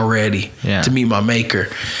 Am I ready to meet my maker?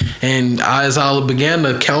 And as I began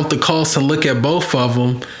to count the costs and look at both of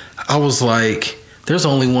them, I was like, there's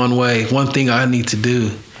only one way, one thing I need to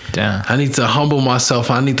do. I need to humble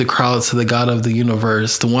myself. I need to cry out to the God of the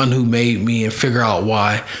universe, the one who made me, and figure out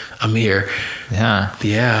why I'm here. So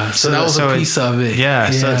that was a piece of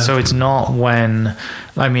it. So it's not when,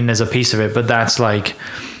 I mean, there's a piece of it, but that's like,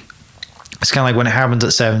 it's kind of like when it happens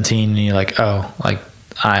at 17 and you're like, oh, like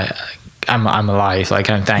I'm alive. Like,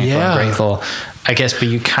 I'm thankful, I'm grateful, I guess. But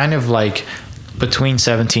you kind of like, between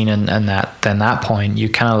 17 and that point, you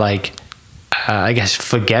kind of like, I guess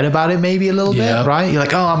forget about it maybe a little bit, right? You're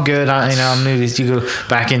like, oh, I'm good. I'm new. You go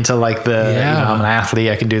back into like the, you know, I'm an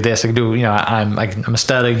athlete. I can do this. I can do, you know, I'm a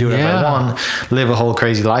stud. I can do whatever I want. Live a whole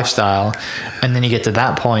crazy lifestyle, and then you get to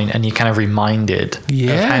that point, and you're kind of reminded. Of,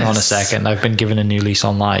 hang on a second. I've been given a new lease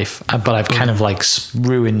on life, but I've kind of like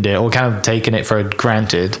ruined it, or kind of taken it for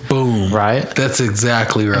granted. Boom. Right. That's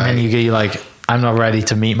exactly right. And then you're like, I'm not ready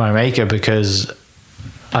to meet my maker because,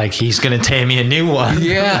 like, he's going to tear me a new one.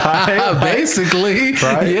 Basically.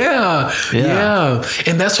 Right?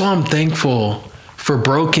 And that's why I'm thankful for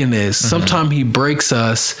brokenness. Sometimes he breaks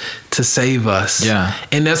us to save us.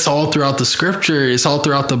 And that's all throughout the scripture. It's all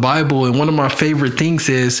throughout the Bible. And one of my favorite things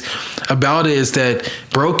is that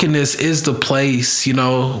brokenness is the place, you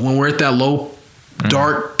know, when we're at that low,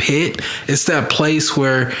 dark pit, it's that place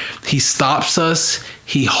where he stops us,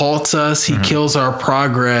 he halts us, he kills our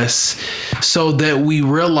progress, so that we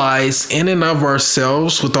realize in and of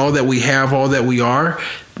ourselves, with all that we have, all that we are,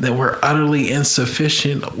 that we're utterly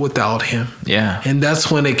insufficient without him. And that's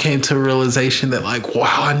when it came to a realization that, like, wow,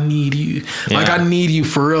 I need you. Like, I need you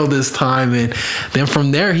for real this time. And then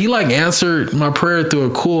from there, he like answered my prayer through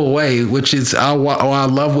a cool way, which is, I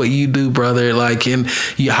love what you do, brother. Like, and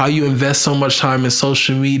how you invest so much time in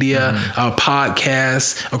social media,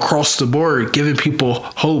 podcasts, across the board, giving people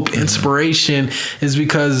hope, inspiration, is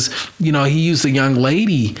because, you know, he used a young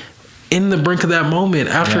lady in the brink of that moment,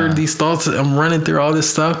 after these thoughts, I'm running through all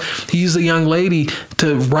this stuff, he used a young lady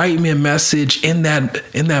to write me a message in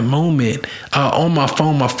that moment on my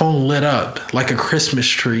phone lit up like a Christmas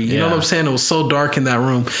tree. You know what I'm saying? It was so dark in that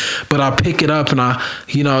room, but I pick it up and I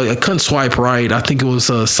couldn't swipe right. I think it was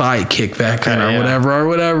a Sidekick back then or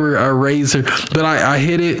whatever, a Razor, but I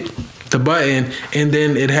hit it, the button, and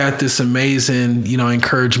then it had this amazing, you know,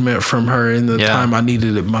 encouragement from her in the time I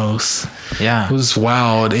needed it most. It was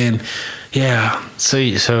wild. And, Yeah.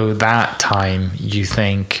 So that time you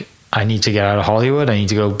think, I need to get out of Hollywood, I need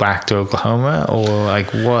to go back to Oklahoma, or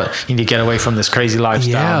like what? You need to get away from this crazy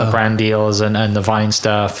lifestyle, the brand deals and the Vine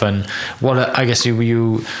stuff, and what? I guess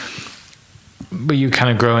you kind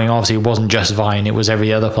of growing. Obviously, it wasn't just Vine; it was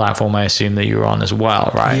every other platform. I assume that you were on as well,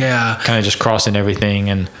 right? Yeah, kind of just crossing everything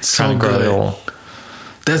and trying to grow it all.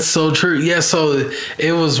 That's so true. Yeah, so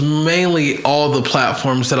it was mainly all the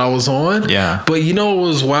platforms that I was on. Yeah. But you know what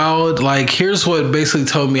was wild? Like, here's what basically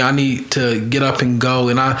told me I need to get up and go.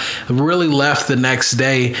 And I really left the next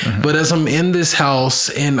day. Mm-hmm. But as I'm in this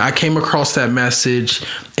house and I came across that message,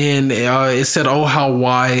 and it said, oh, how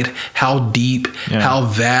wide, how deep, how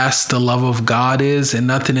vast the love of God is, and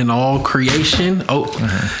nothing in all creation.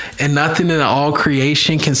 And nothing in all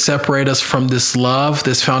creation can separate us from this love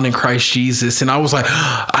that's found in Christ Jesus. And I was like,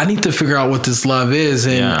 I need to figure out what this love is.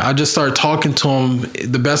 And I just started talking to him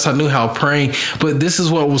the best I knew how, praying. But this is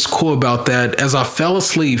what was cool about that. As I fell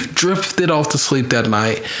asleep, drifted off to sleep that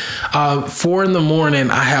night, 4 a.m,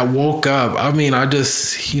 I had woke up. I mean, I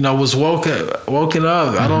just, was woken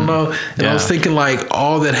up. I don't know. And I was thinking like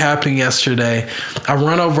all that happened yesterday. I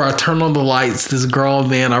run over, I turn on the lights, this girl,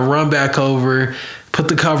 man, I run back over, put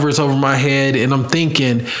the covers over my head, and I'm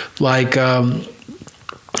thinking like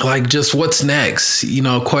just what's next,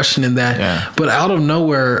 questioning that. Yeah. But out of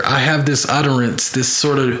nowhere, I have this utterance, this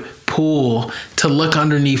sort of pull to look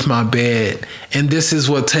underneath my bed. And this is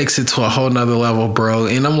what takes it to a whole nother level, bro.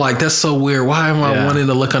 And I'm like, that's so weird. Why am I wanting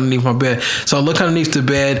to look underneath my bed? So I look underneath the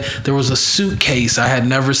bed. There was a suitcase I had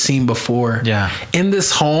never seen before. Yeah. In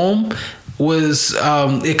this home was,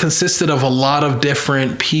 it consisted of a lot of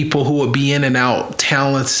different people who would be in and out,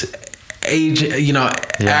 talents,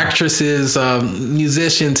 actresses,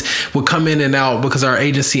 musicians would come in and out because our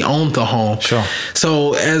agency owned the home. Sure.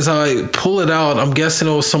 So as I pull it out, I'm guessing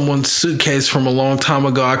it was someone's suitcase from a long time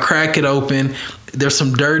ago. I crack it open. There's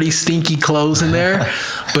some dirty, stinky clothes in there,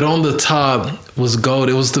 but on the top was gold.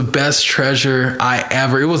 It was the best treasure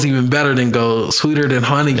it was even better than gold, sweeter than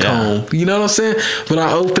honeycomb. Yeah. You know what I'm saying? But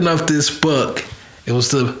I opened up this book. It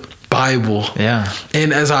was the Bible. Yeah.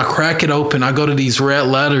 And as I crack it open, I go to these red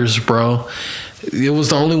letters, bro. It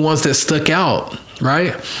was the only ones that stuck out,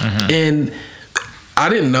 right? Mm-hmm. And I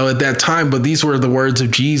didn't know at that time, but these were the words of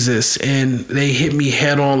Jesus, and they hit me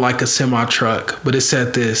head on like a semi truck. But it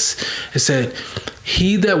said this. It said,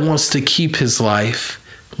 he that wants to keep his life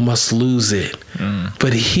must lose it.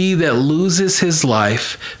 But he that loses his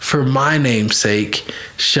life for my name's sake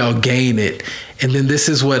shall gain it. And then this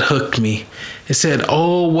is what hooked me. It said,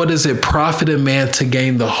 oh, what does it profit a man to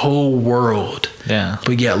gain the whole world,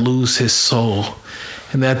 but yet lose his soul?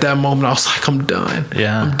 And at that moment, I was like, I'm done.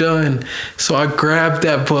 Yeah. I'm done. So I grabbed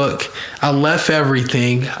that book. I left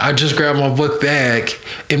everything. I just grabbed my book bag.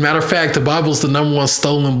 And matter of fact, the Bible's the number 1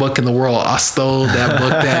 stolen book in the world. I stole that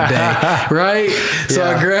book that day. Right? So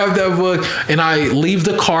I grabbed that book and I leave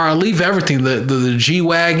the car. I leave everything. The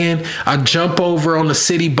G-Wagon. I jump over on the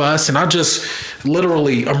city bus and I just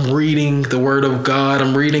literally, I'm reading the Word of God.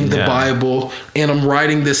 I'm reading the Bible. And I'm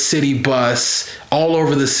riding this city bus all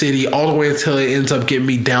over the city, all the way until it ends up getting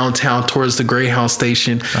me downtown towards the Greyhound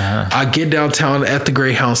station. I get downtown at the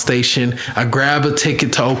Greyhound station. I grab a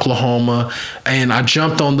ticket to Oklahoma, and I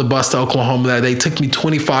jumped on the bus to Oklahoma that day. It took me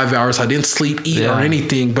 25 hours. I didn't sleep, eat, or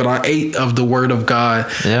anything, but I ate of the Word of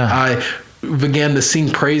God. I began to sing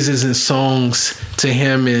praises and songs to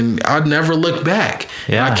him, and I never looked back.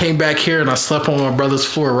 I came back here and I slept on my brother's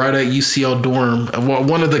floor right at UCL dorm,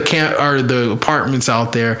 one of the apartments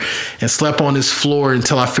out there, and slept on his floor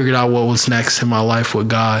until I figured out what was next in my life with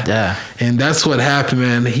God. Yeah. And that's what happened,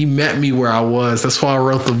 man. He met me where I was. That's why I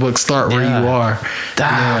wrote the book, Start Where You Are.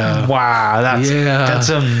 Wow. That's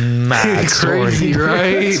a mad crazy,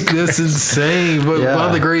 right? That's insane. But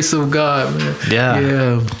by the grace of God, man.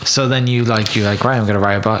 Yeah. So then you right, I'm going to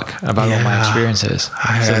write a book about all my experiences.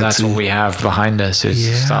 So that's what we have behind us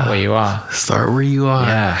is start where you are. Start where you are.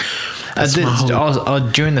 Yeah.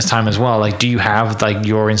 During this time as well, do you have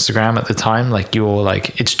your Instagram at the time,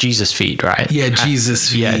 it's Jesus Feed, right? Yeah,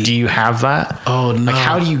 Jesus Feed. Yeah, do you have that? Oh no.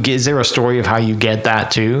 How do you get? Is there a story of how you get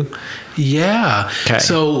that too? Yeah. Okay.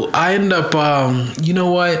 So I end up, you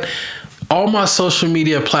know what? All my social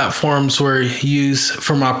media platforms were used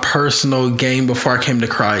for my personal gain before I came to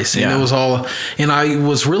Christ. And it was all, and I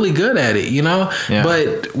was really good at it, Yeah.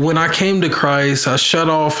 But when I came to Christ, I shut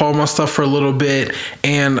off all my stuff for a little bit,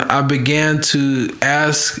 and I began to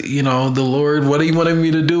ask, the Lord, what he wanted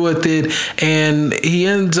me to do with it. And he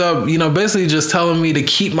ends up, basically just telling me to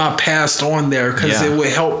keep my past on there because it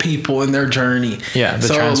would help people in their journey. Yeah, the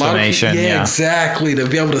transformation. Exactly. To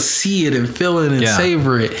be able to see it and feel it and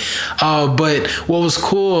savor it. But what was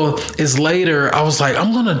cool is later I was like,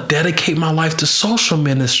 I'm going to dedicate my life to social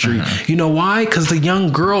ministry. You know why? Because the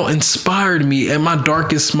young girl inspired me at my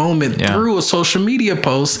darkest moment through a social media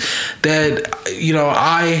post that, you know,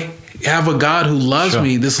 I have a God who loves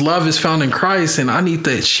me. This love is found in Christ, and I need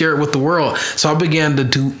to share it with the world. So I began to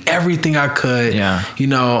do everything I could, you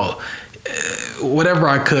know, whatever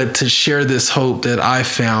I could to share this hope that I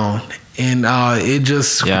found. And it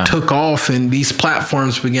just took off, and these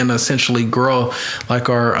platforms began to essentially grow. Like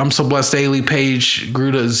our I'm So Blessed Daily page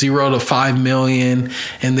grew to 0 to 5 million.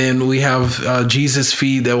 And then we have Jesus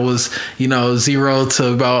Feed that was, you know, 0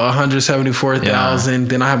 to about 174,000.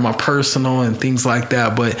 Then I have my personal and things like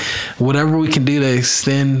that. But whatever we can do to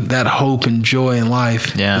extend that hope and joy in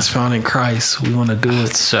life is found in Christ, we want to do it.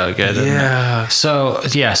 It's so good. So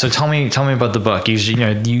tell me about the book.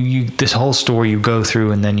 You this whole story you go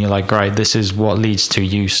through, and then you're like, right, this is what leads to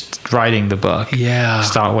you writing the book.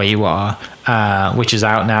 Start Where You Are, which is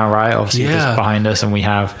out now, right? Obviously, it's behind us, and you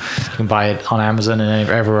can buy it on Amazon and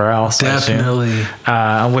everywhere else. Definitely.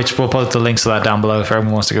 Which we'll put the links to that down below if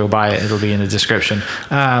everyone wants to go buy it. It'll be in the description.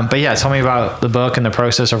 But yeah, tell me about the book and the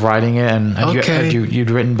process of writing it. And you'd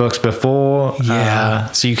written books before,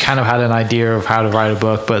 so you kind of had an idea of how to write a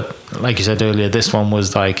book, but like you said earlier, this one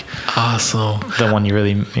was like awesome. The one you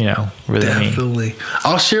really Definitely. mean.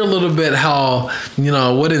 I'll share a little bit how,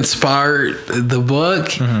 what inspired the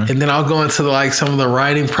book, and then I'll go into some of the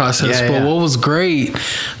writing process. But what was great,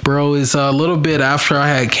 bro, is a little bit after I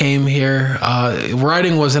had came here,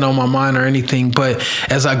 writing wasn't on my mind or anything, but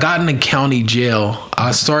as I got into county jail,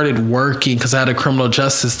 I started working because I had a criminal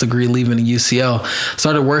justice degree leaving the UCL.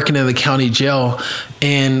 Started working in the county jail,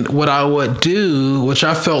 and what I would do, which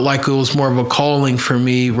I felt like it was more of a calling for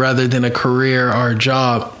me rather than a career or a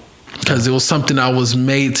job, because it was something I was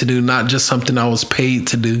made to do, not just something I was paid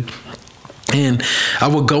to do. And I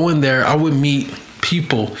would go in there, I would meet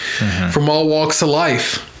people from all walks of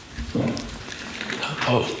life.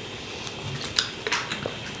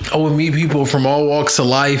 I would meet people from all walks of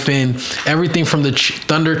life, and everything from the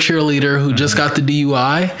Thunder cheerleader who just got the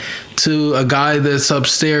DUI to a guy that's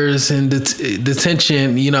upstairs in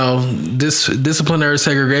detention, disciplinary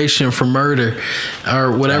segregation for murder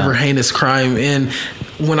or whatever heinous crime. And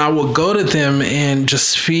when I would go to them and just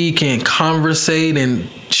speak and conversate and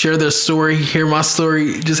share their story, hear my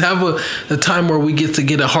story, just have a time where we get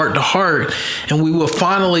a heart to heart, and we will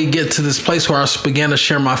finally get to this place where I began to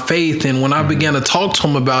share my faith. And when I began to talk to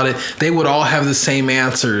them about it, they would all have the same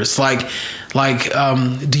answers.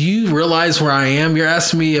 Do you realize where I am? You're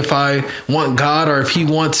asking me if I want God or if he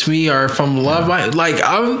wants me or if I'm loved.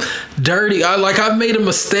 I'm dirty. I've made a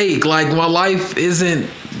mistake. My life isn't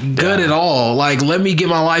good at all. Let me get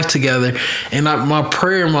my life together. And my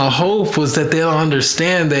prayer, my hope was that they'll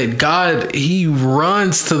understand that God, he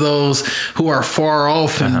runs to those who are far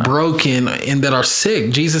off and broken and that are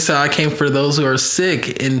sick. Jesus said, I came for those who are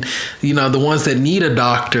sick and, the ones that need a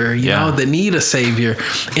doctor, that need a savior.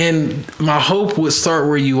 And my hope would start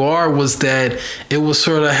where you are was that it will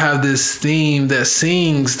sort of have this theme that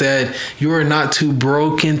sings that you are not too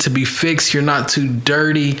broken to be fixed. You're not too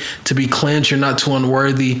dirty to be cleansed. You're not too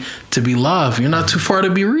unworthy to be loved. You're not too far to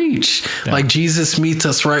be reached. Jesus meets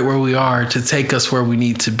us right where we are to take us where we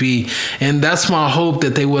need to be. And that's my hope,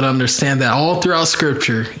 that they would understand that all throughout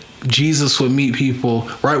scripture, Jesus would meet people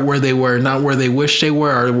right where they were, not where they wish they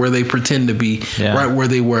were or where they pretend to be, right where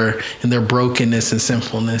they were in their brokenness and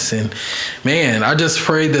sinfulness. And man, I just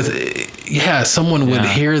pray that, someone would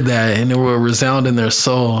hear that and it will resound in their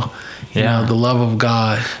soul. The love of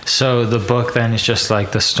God. So the book then is just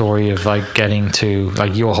the story of getting to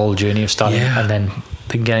your whole journey of starting and then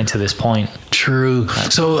getting to this point. True.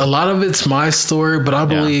 So a lot of it's my story, but I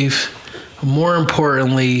believe more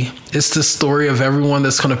importantly, it's the story of everyone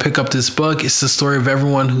that's going to pick up this book. It's the story of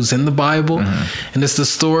everyone who's in the Bible, and it's the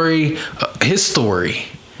story, his story.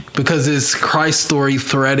 Because it's Christ's story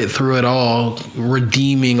threaded through it all,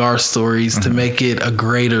 redeeming our stories to make it a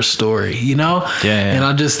greater story, And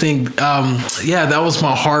I just think, that was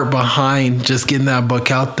my heart behind just getting that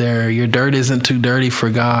book out there. Your dirt isn't too dirty for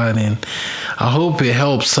God. And I hope it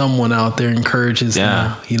helps someone out there, encourages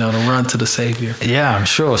them, to run to the Savior. Yeah, I'm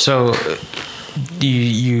sure. So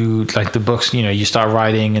you like the books, you start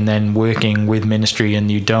writing and then working with ministry,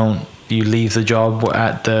 and you leave the job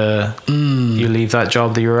you leave that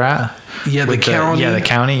job that you were at? The county. The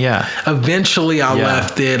county, Eventually I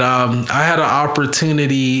left it. I had an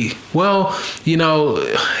opportunity. Well,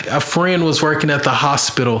 a friend was working at the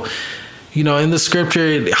hospital, you know, in the scripture,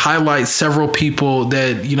 it highlights several people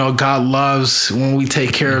that, you know, God loves when we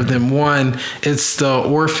take care of them. One, it's the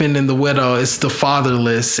orphan and the widow. It's the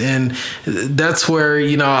fatherless. And that's where,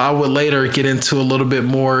 you know, I would later get into a little bit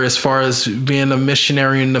more as far as being a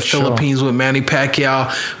missionary in the Philippines with Manny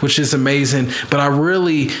Pacquiao, which is amazing. But I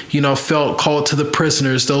really, you know, felt called to the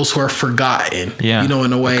prisoners, those who are forgotten, you know,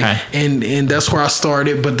 in a way. Okay. And that's where I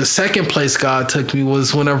started. But the second place God took me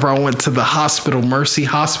was whenever I went to the hospital, Mercy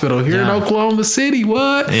Hospital here in Oklahoma City.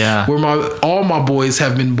 Where all my boys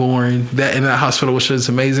have been born in that hospital, which is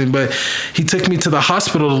amazing. But he took me to the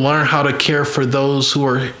hospital to learn how to care for those who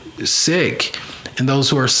are sick and those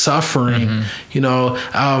who are suffering. You know,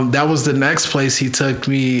 that was the next place he took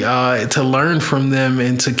me to learn from them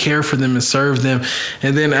and to care for them and serve them.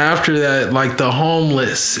 And then after that, like the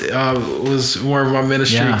homeless was more of my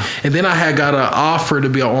ministry. And then I had got an offer to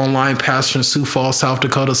be an online pastor in Sioux Falls, South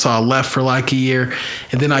Dakota. So I left for like a year,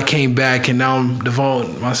 and then I came back, and now I'm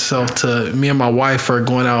devoting myself to, me and my wife are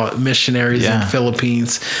going out missionaries in the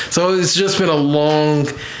Philippines. So it's just been a long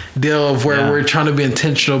deal of where we're trying to be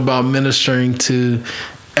intentional about ministering to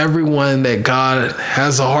everyone that God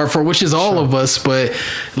has a heart for, which is all of us, but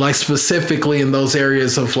like specifically in those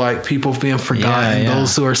areas of like people being forgotten,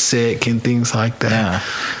 those who are sick and things like that.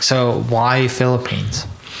 So why Philippines?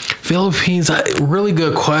 Philippines, really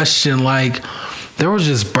good question. Like, there was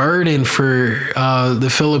just burden for the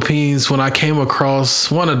Philippines when I came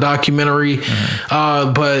across, one, a documentary,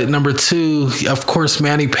 but number two, of course,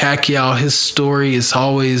 Manny Pacquiao. His story has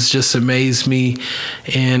always just amazed me.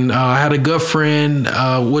 And I had a good friend,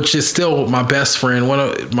 which is still my best friend, one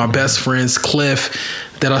of my best friends, Cliff,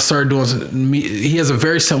 that I started doing. He has a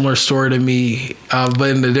very similar story to me,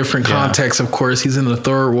 but in a different context, of course. He's in a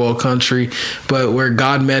third world country, but where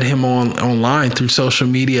God met him online through social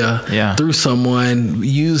media, through someone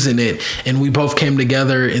using it. And we both came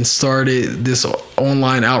together and started this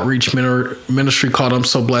online outreach ministry called I'm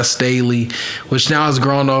So Blessed Daily, which now has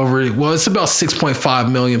grown over, well, it's about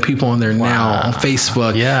 6.5 million people on there now on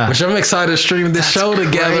Facebook, which I'm excited to stream this show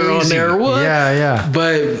together on there.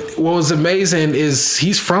 But what was amazing is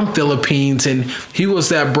he's from Philippines, and he was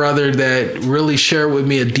that brother that really shared with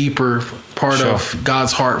me a deeper part of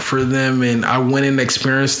God's heart for them. And I went and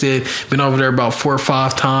experienced it. Been over there about 4 or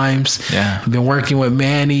 5 times. Been working with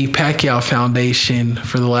Manny Pacquiao Foundation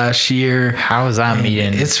for the last year. How is that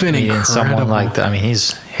meeting? It's been incredible. Someone like that. I mean,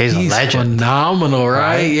 he's a legend. Phenomenal,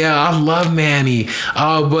 right? Yeah, I love Manny.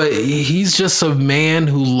 But he's just a man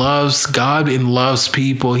who loves God and loves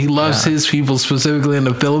people. He loves his people, specifically in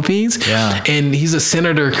the Philippines. And he's a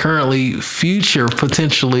senator currently, future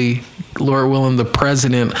potentially, Lord willing, the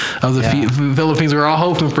president of the Philippines. We're all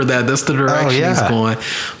hoping for that. That's the direction he's going.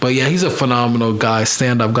 But yeah, he's a phenomenal guy,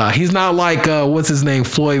 stand-up guy. He's not like what's his name,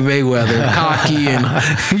 Floyd Mayweather, cocky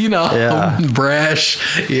and you know, brash.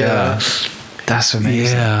 That's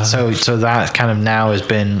amazing. So that kind of now has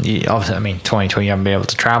been, obviously, I mean, 2020, you haven't been able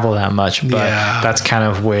to travel that much, but that's kind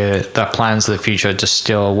of where the plans of the future to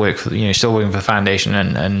still work for, still working for the foundation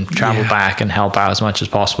and travel back and help out as much as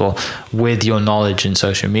possible with your knowledge in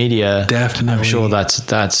social media. Definitely. I'm sure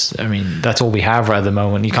that's all we have right at the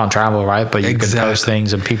moment. You can't travel, right? But you can post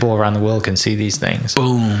things and people around the world can see these things.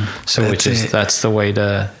 Boom. So that's the way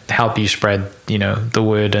to help you spread, the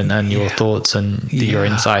word and your thoughts and your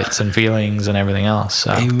insights and feelings and everything else.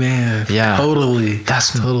 So, amen. Yeah. Totally.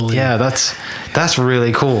 That's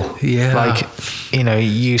really cool. Yeah. Like,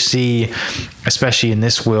 you see, especially in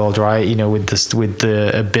this world, right? with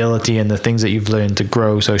the ability and the things that you've learned to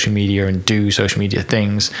grow social media and do social media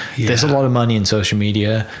things. There's a lot of money in social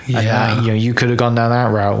media. And that, you could have gone down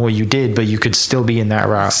that route. Well, you did, but you could still be in that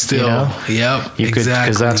route. Still. Yep. You could,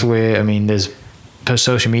 because that's where, there's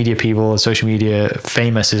social media people, social media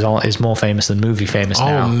famous is more famous than movie famous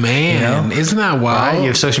now. Oh man, isn't that wild? Right? You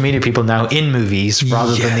have social media people now in movies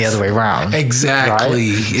rather than the other way around.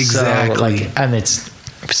 Exactly. Right? Exactly. So, and it's,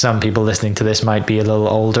 some people listening to this might be a little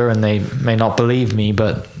older and they may not believe me,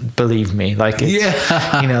 but believe me, like it's,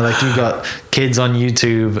 like you've got kids on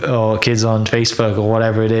YouTube or kids on Facebook or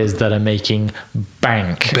whatever it is that are making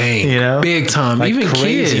bank, big time, like even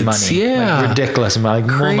crazy kids, money, like ridiculous money,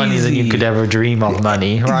 like more money than you could ever dream of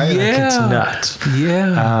money, right? Like it's nuts.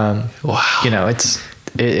 Wow.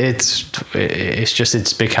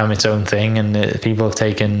 It's become its own thing, and people have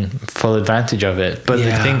taken full advantage of it. But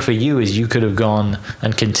the thing for you is you could have gone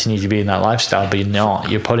and continued to be in that lifestyle, but you're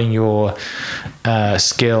not. You're putting your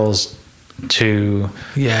skills to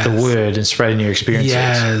the word and spreading your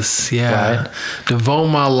experiences. Devote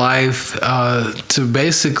my life to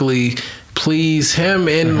basically please him,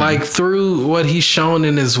 and like through what he's shown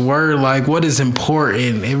in his word, like what is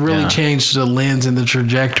important, it really changed the lens and the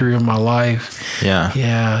trajectory of my life.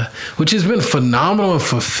 Yeah, which has been phenomenal and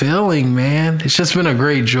fulfilling, man. It's just been a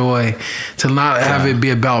great joy to not have it be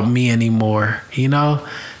about me anymore, you know,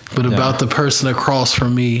 but about the person across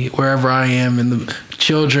from me, wherever I am, and the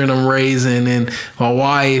children I'm raising, and my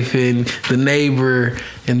wife, and the neighbor,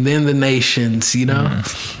 and then the nations, you know.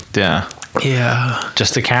 Yeah.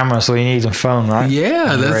 Just the camera, so you need a phone, right?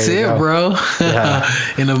 Yeah, that's it, bro.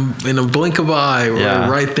 in a blink of an eye, we're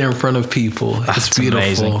right there in front of people. It's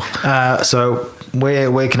beautiful. Amazing. So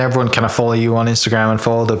where can everyone kind of follow you on Instagram and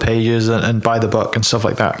follow the pages and buy the book and stuff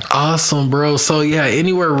like that? Awesome, bro. So yeah,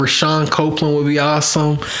 anywhere Rashawn Copeland would be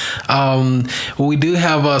awesome. We do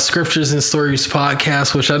have Scriptures and Stories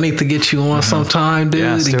podcast, which I need to get you on sometime,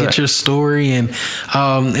 dude, to get your story, and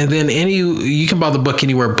then you can buy the book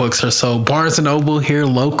anywhere books are sold. Barnes and Noble here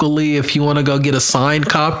locally, if you want to go get a signed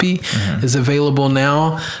copy, is available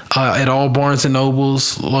now at all Barnes and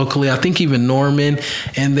Nobles locally. I think even Norman,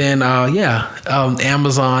 and then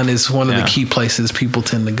Amazon is one of the key places people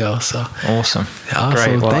tend to go. So awesome.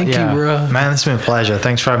 Great. Well, thank you, bro. Man, it's been a pleasure.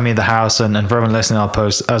 Thanks for having me at the house, and for everyone listening, I'll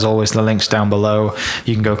post, as always, the links down below.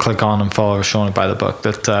 You can go click on and follow Rashawn and buy the book.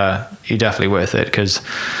 That you're definitely worth it, because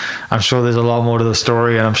I'm sure there's a lot more to the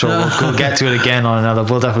story, and I'm sure we'll get to it again on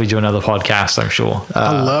we'll definitely do another podcast, I'm sure.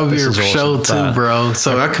 I love your show too, bro.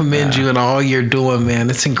 So I commend you and all you're doing, man.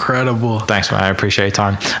 It's incredible. Thanks, man. I appreciate your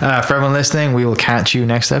time. For everyone listening, we will catch you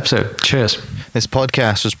next episode. Cheers. This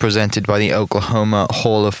podcast was presented by the Oklahoma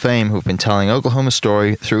Hall of Fame, who've been telling Oklahoma's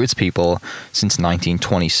story through its people since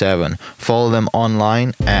 1927. Follow them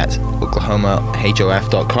online at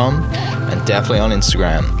oklahomahof.com and definitely on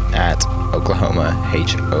Instagram at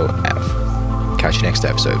oklahomahof. Catch you next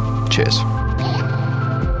episode. Cheers.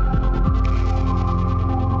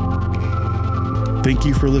 Thank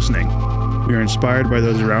you for listening. We are inspired by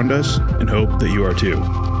those around us and hope that you are too.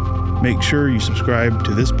 Make sure you subscribe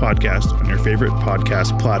to this podcast on your favorite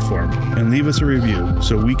podcast platform and leave us a review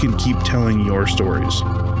so we can keep telling your stories.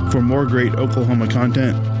 For more great Oklahoma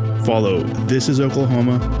content, follow This Is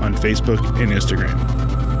Oklahoma on Facebook and Instagram.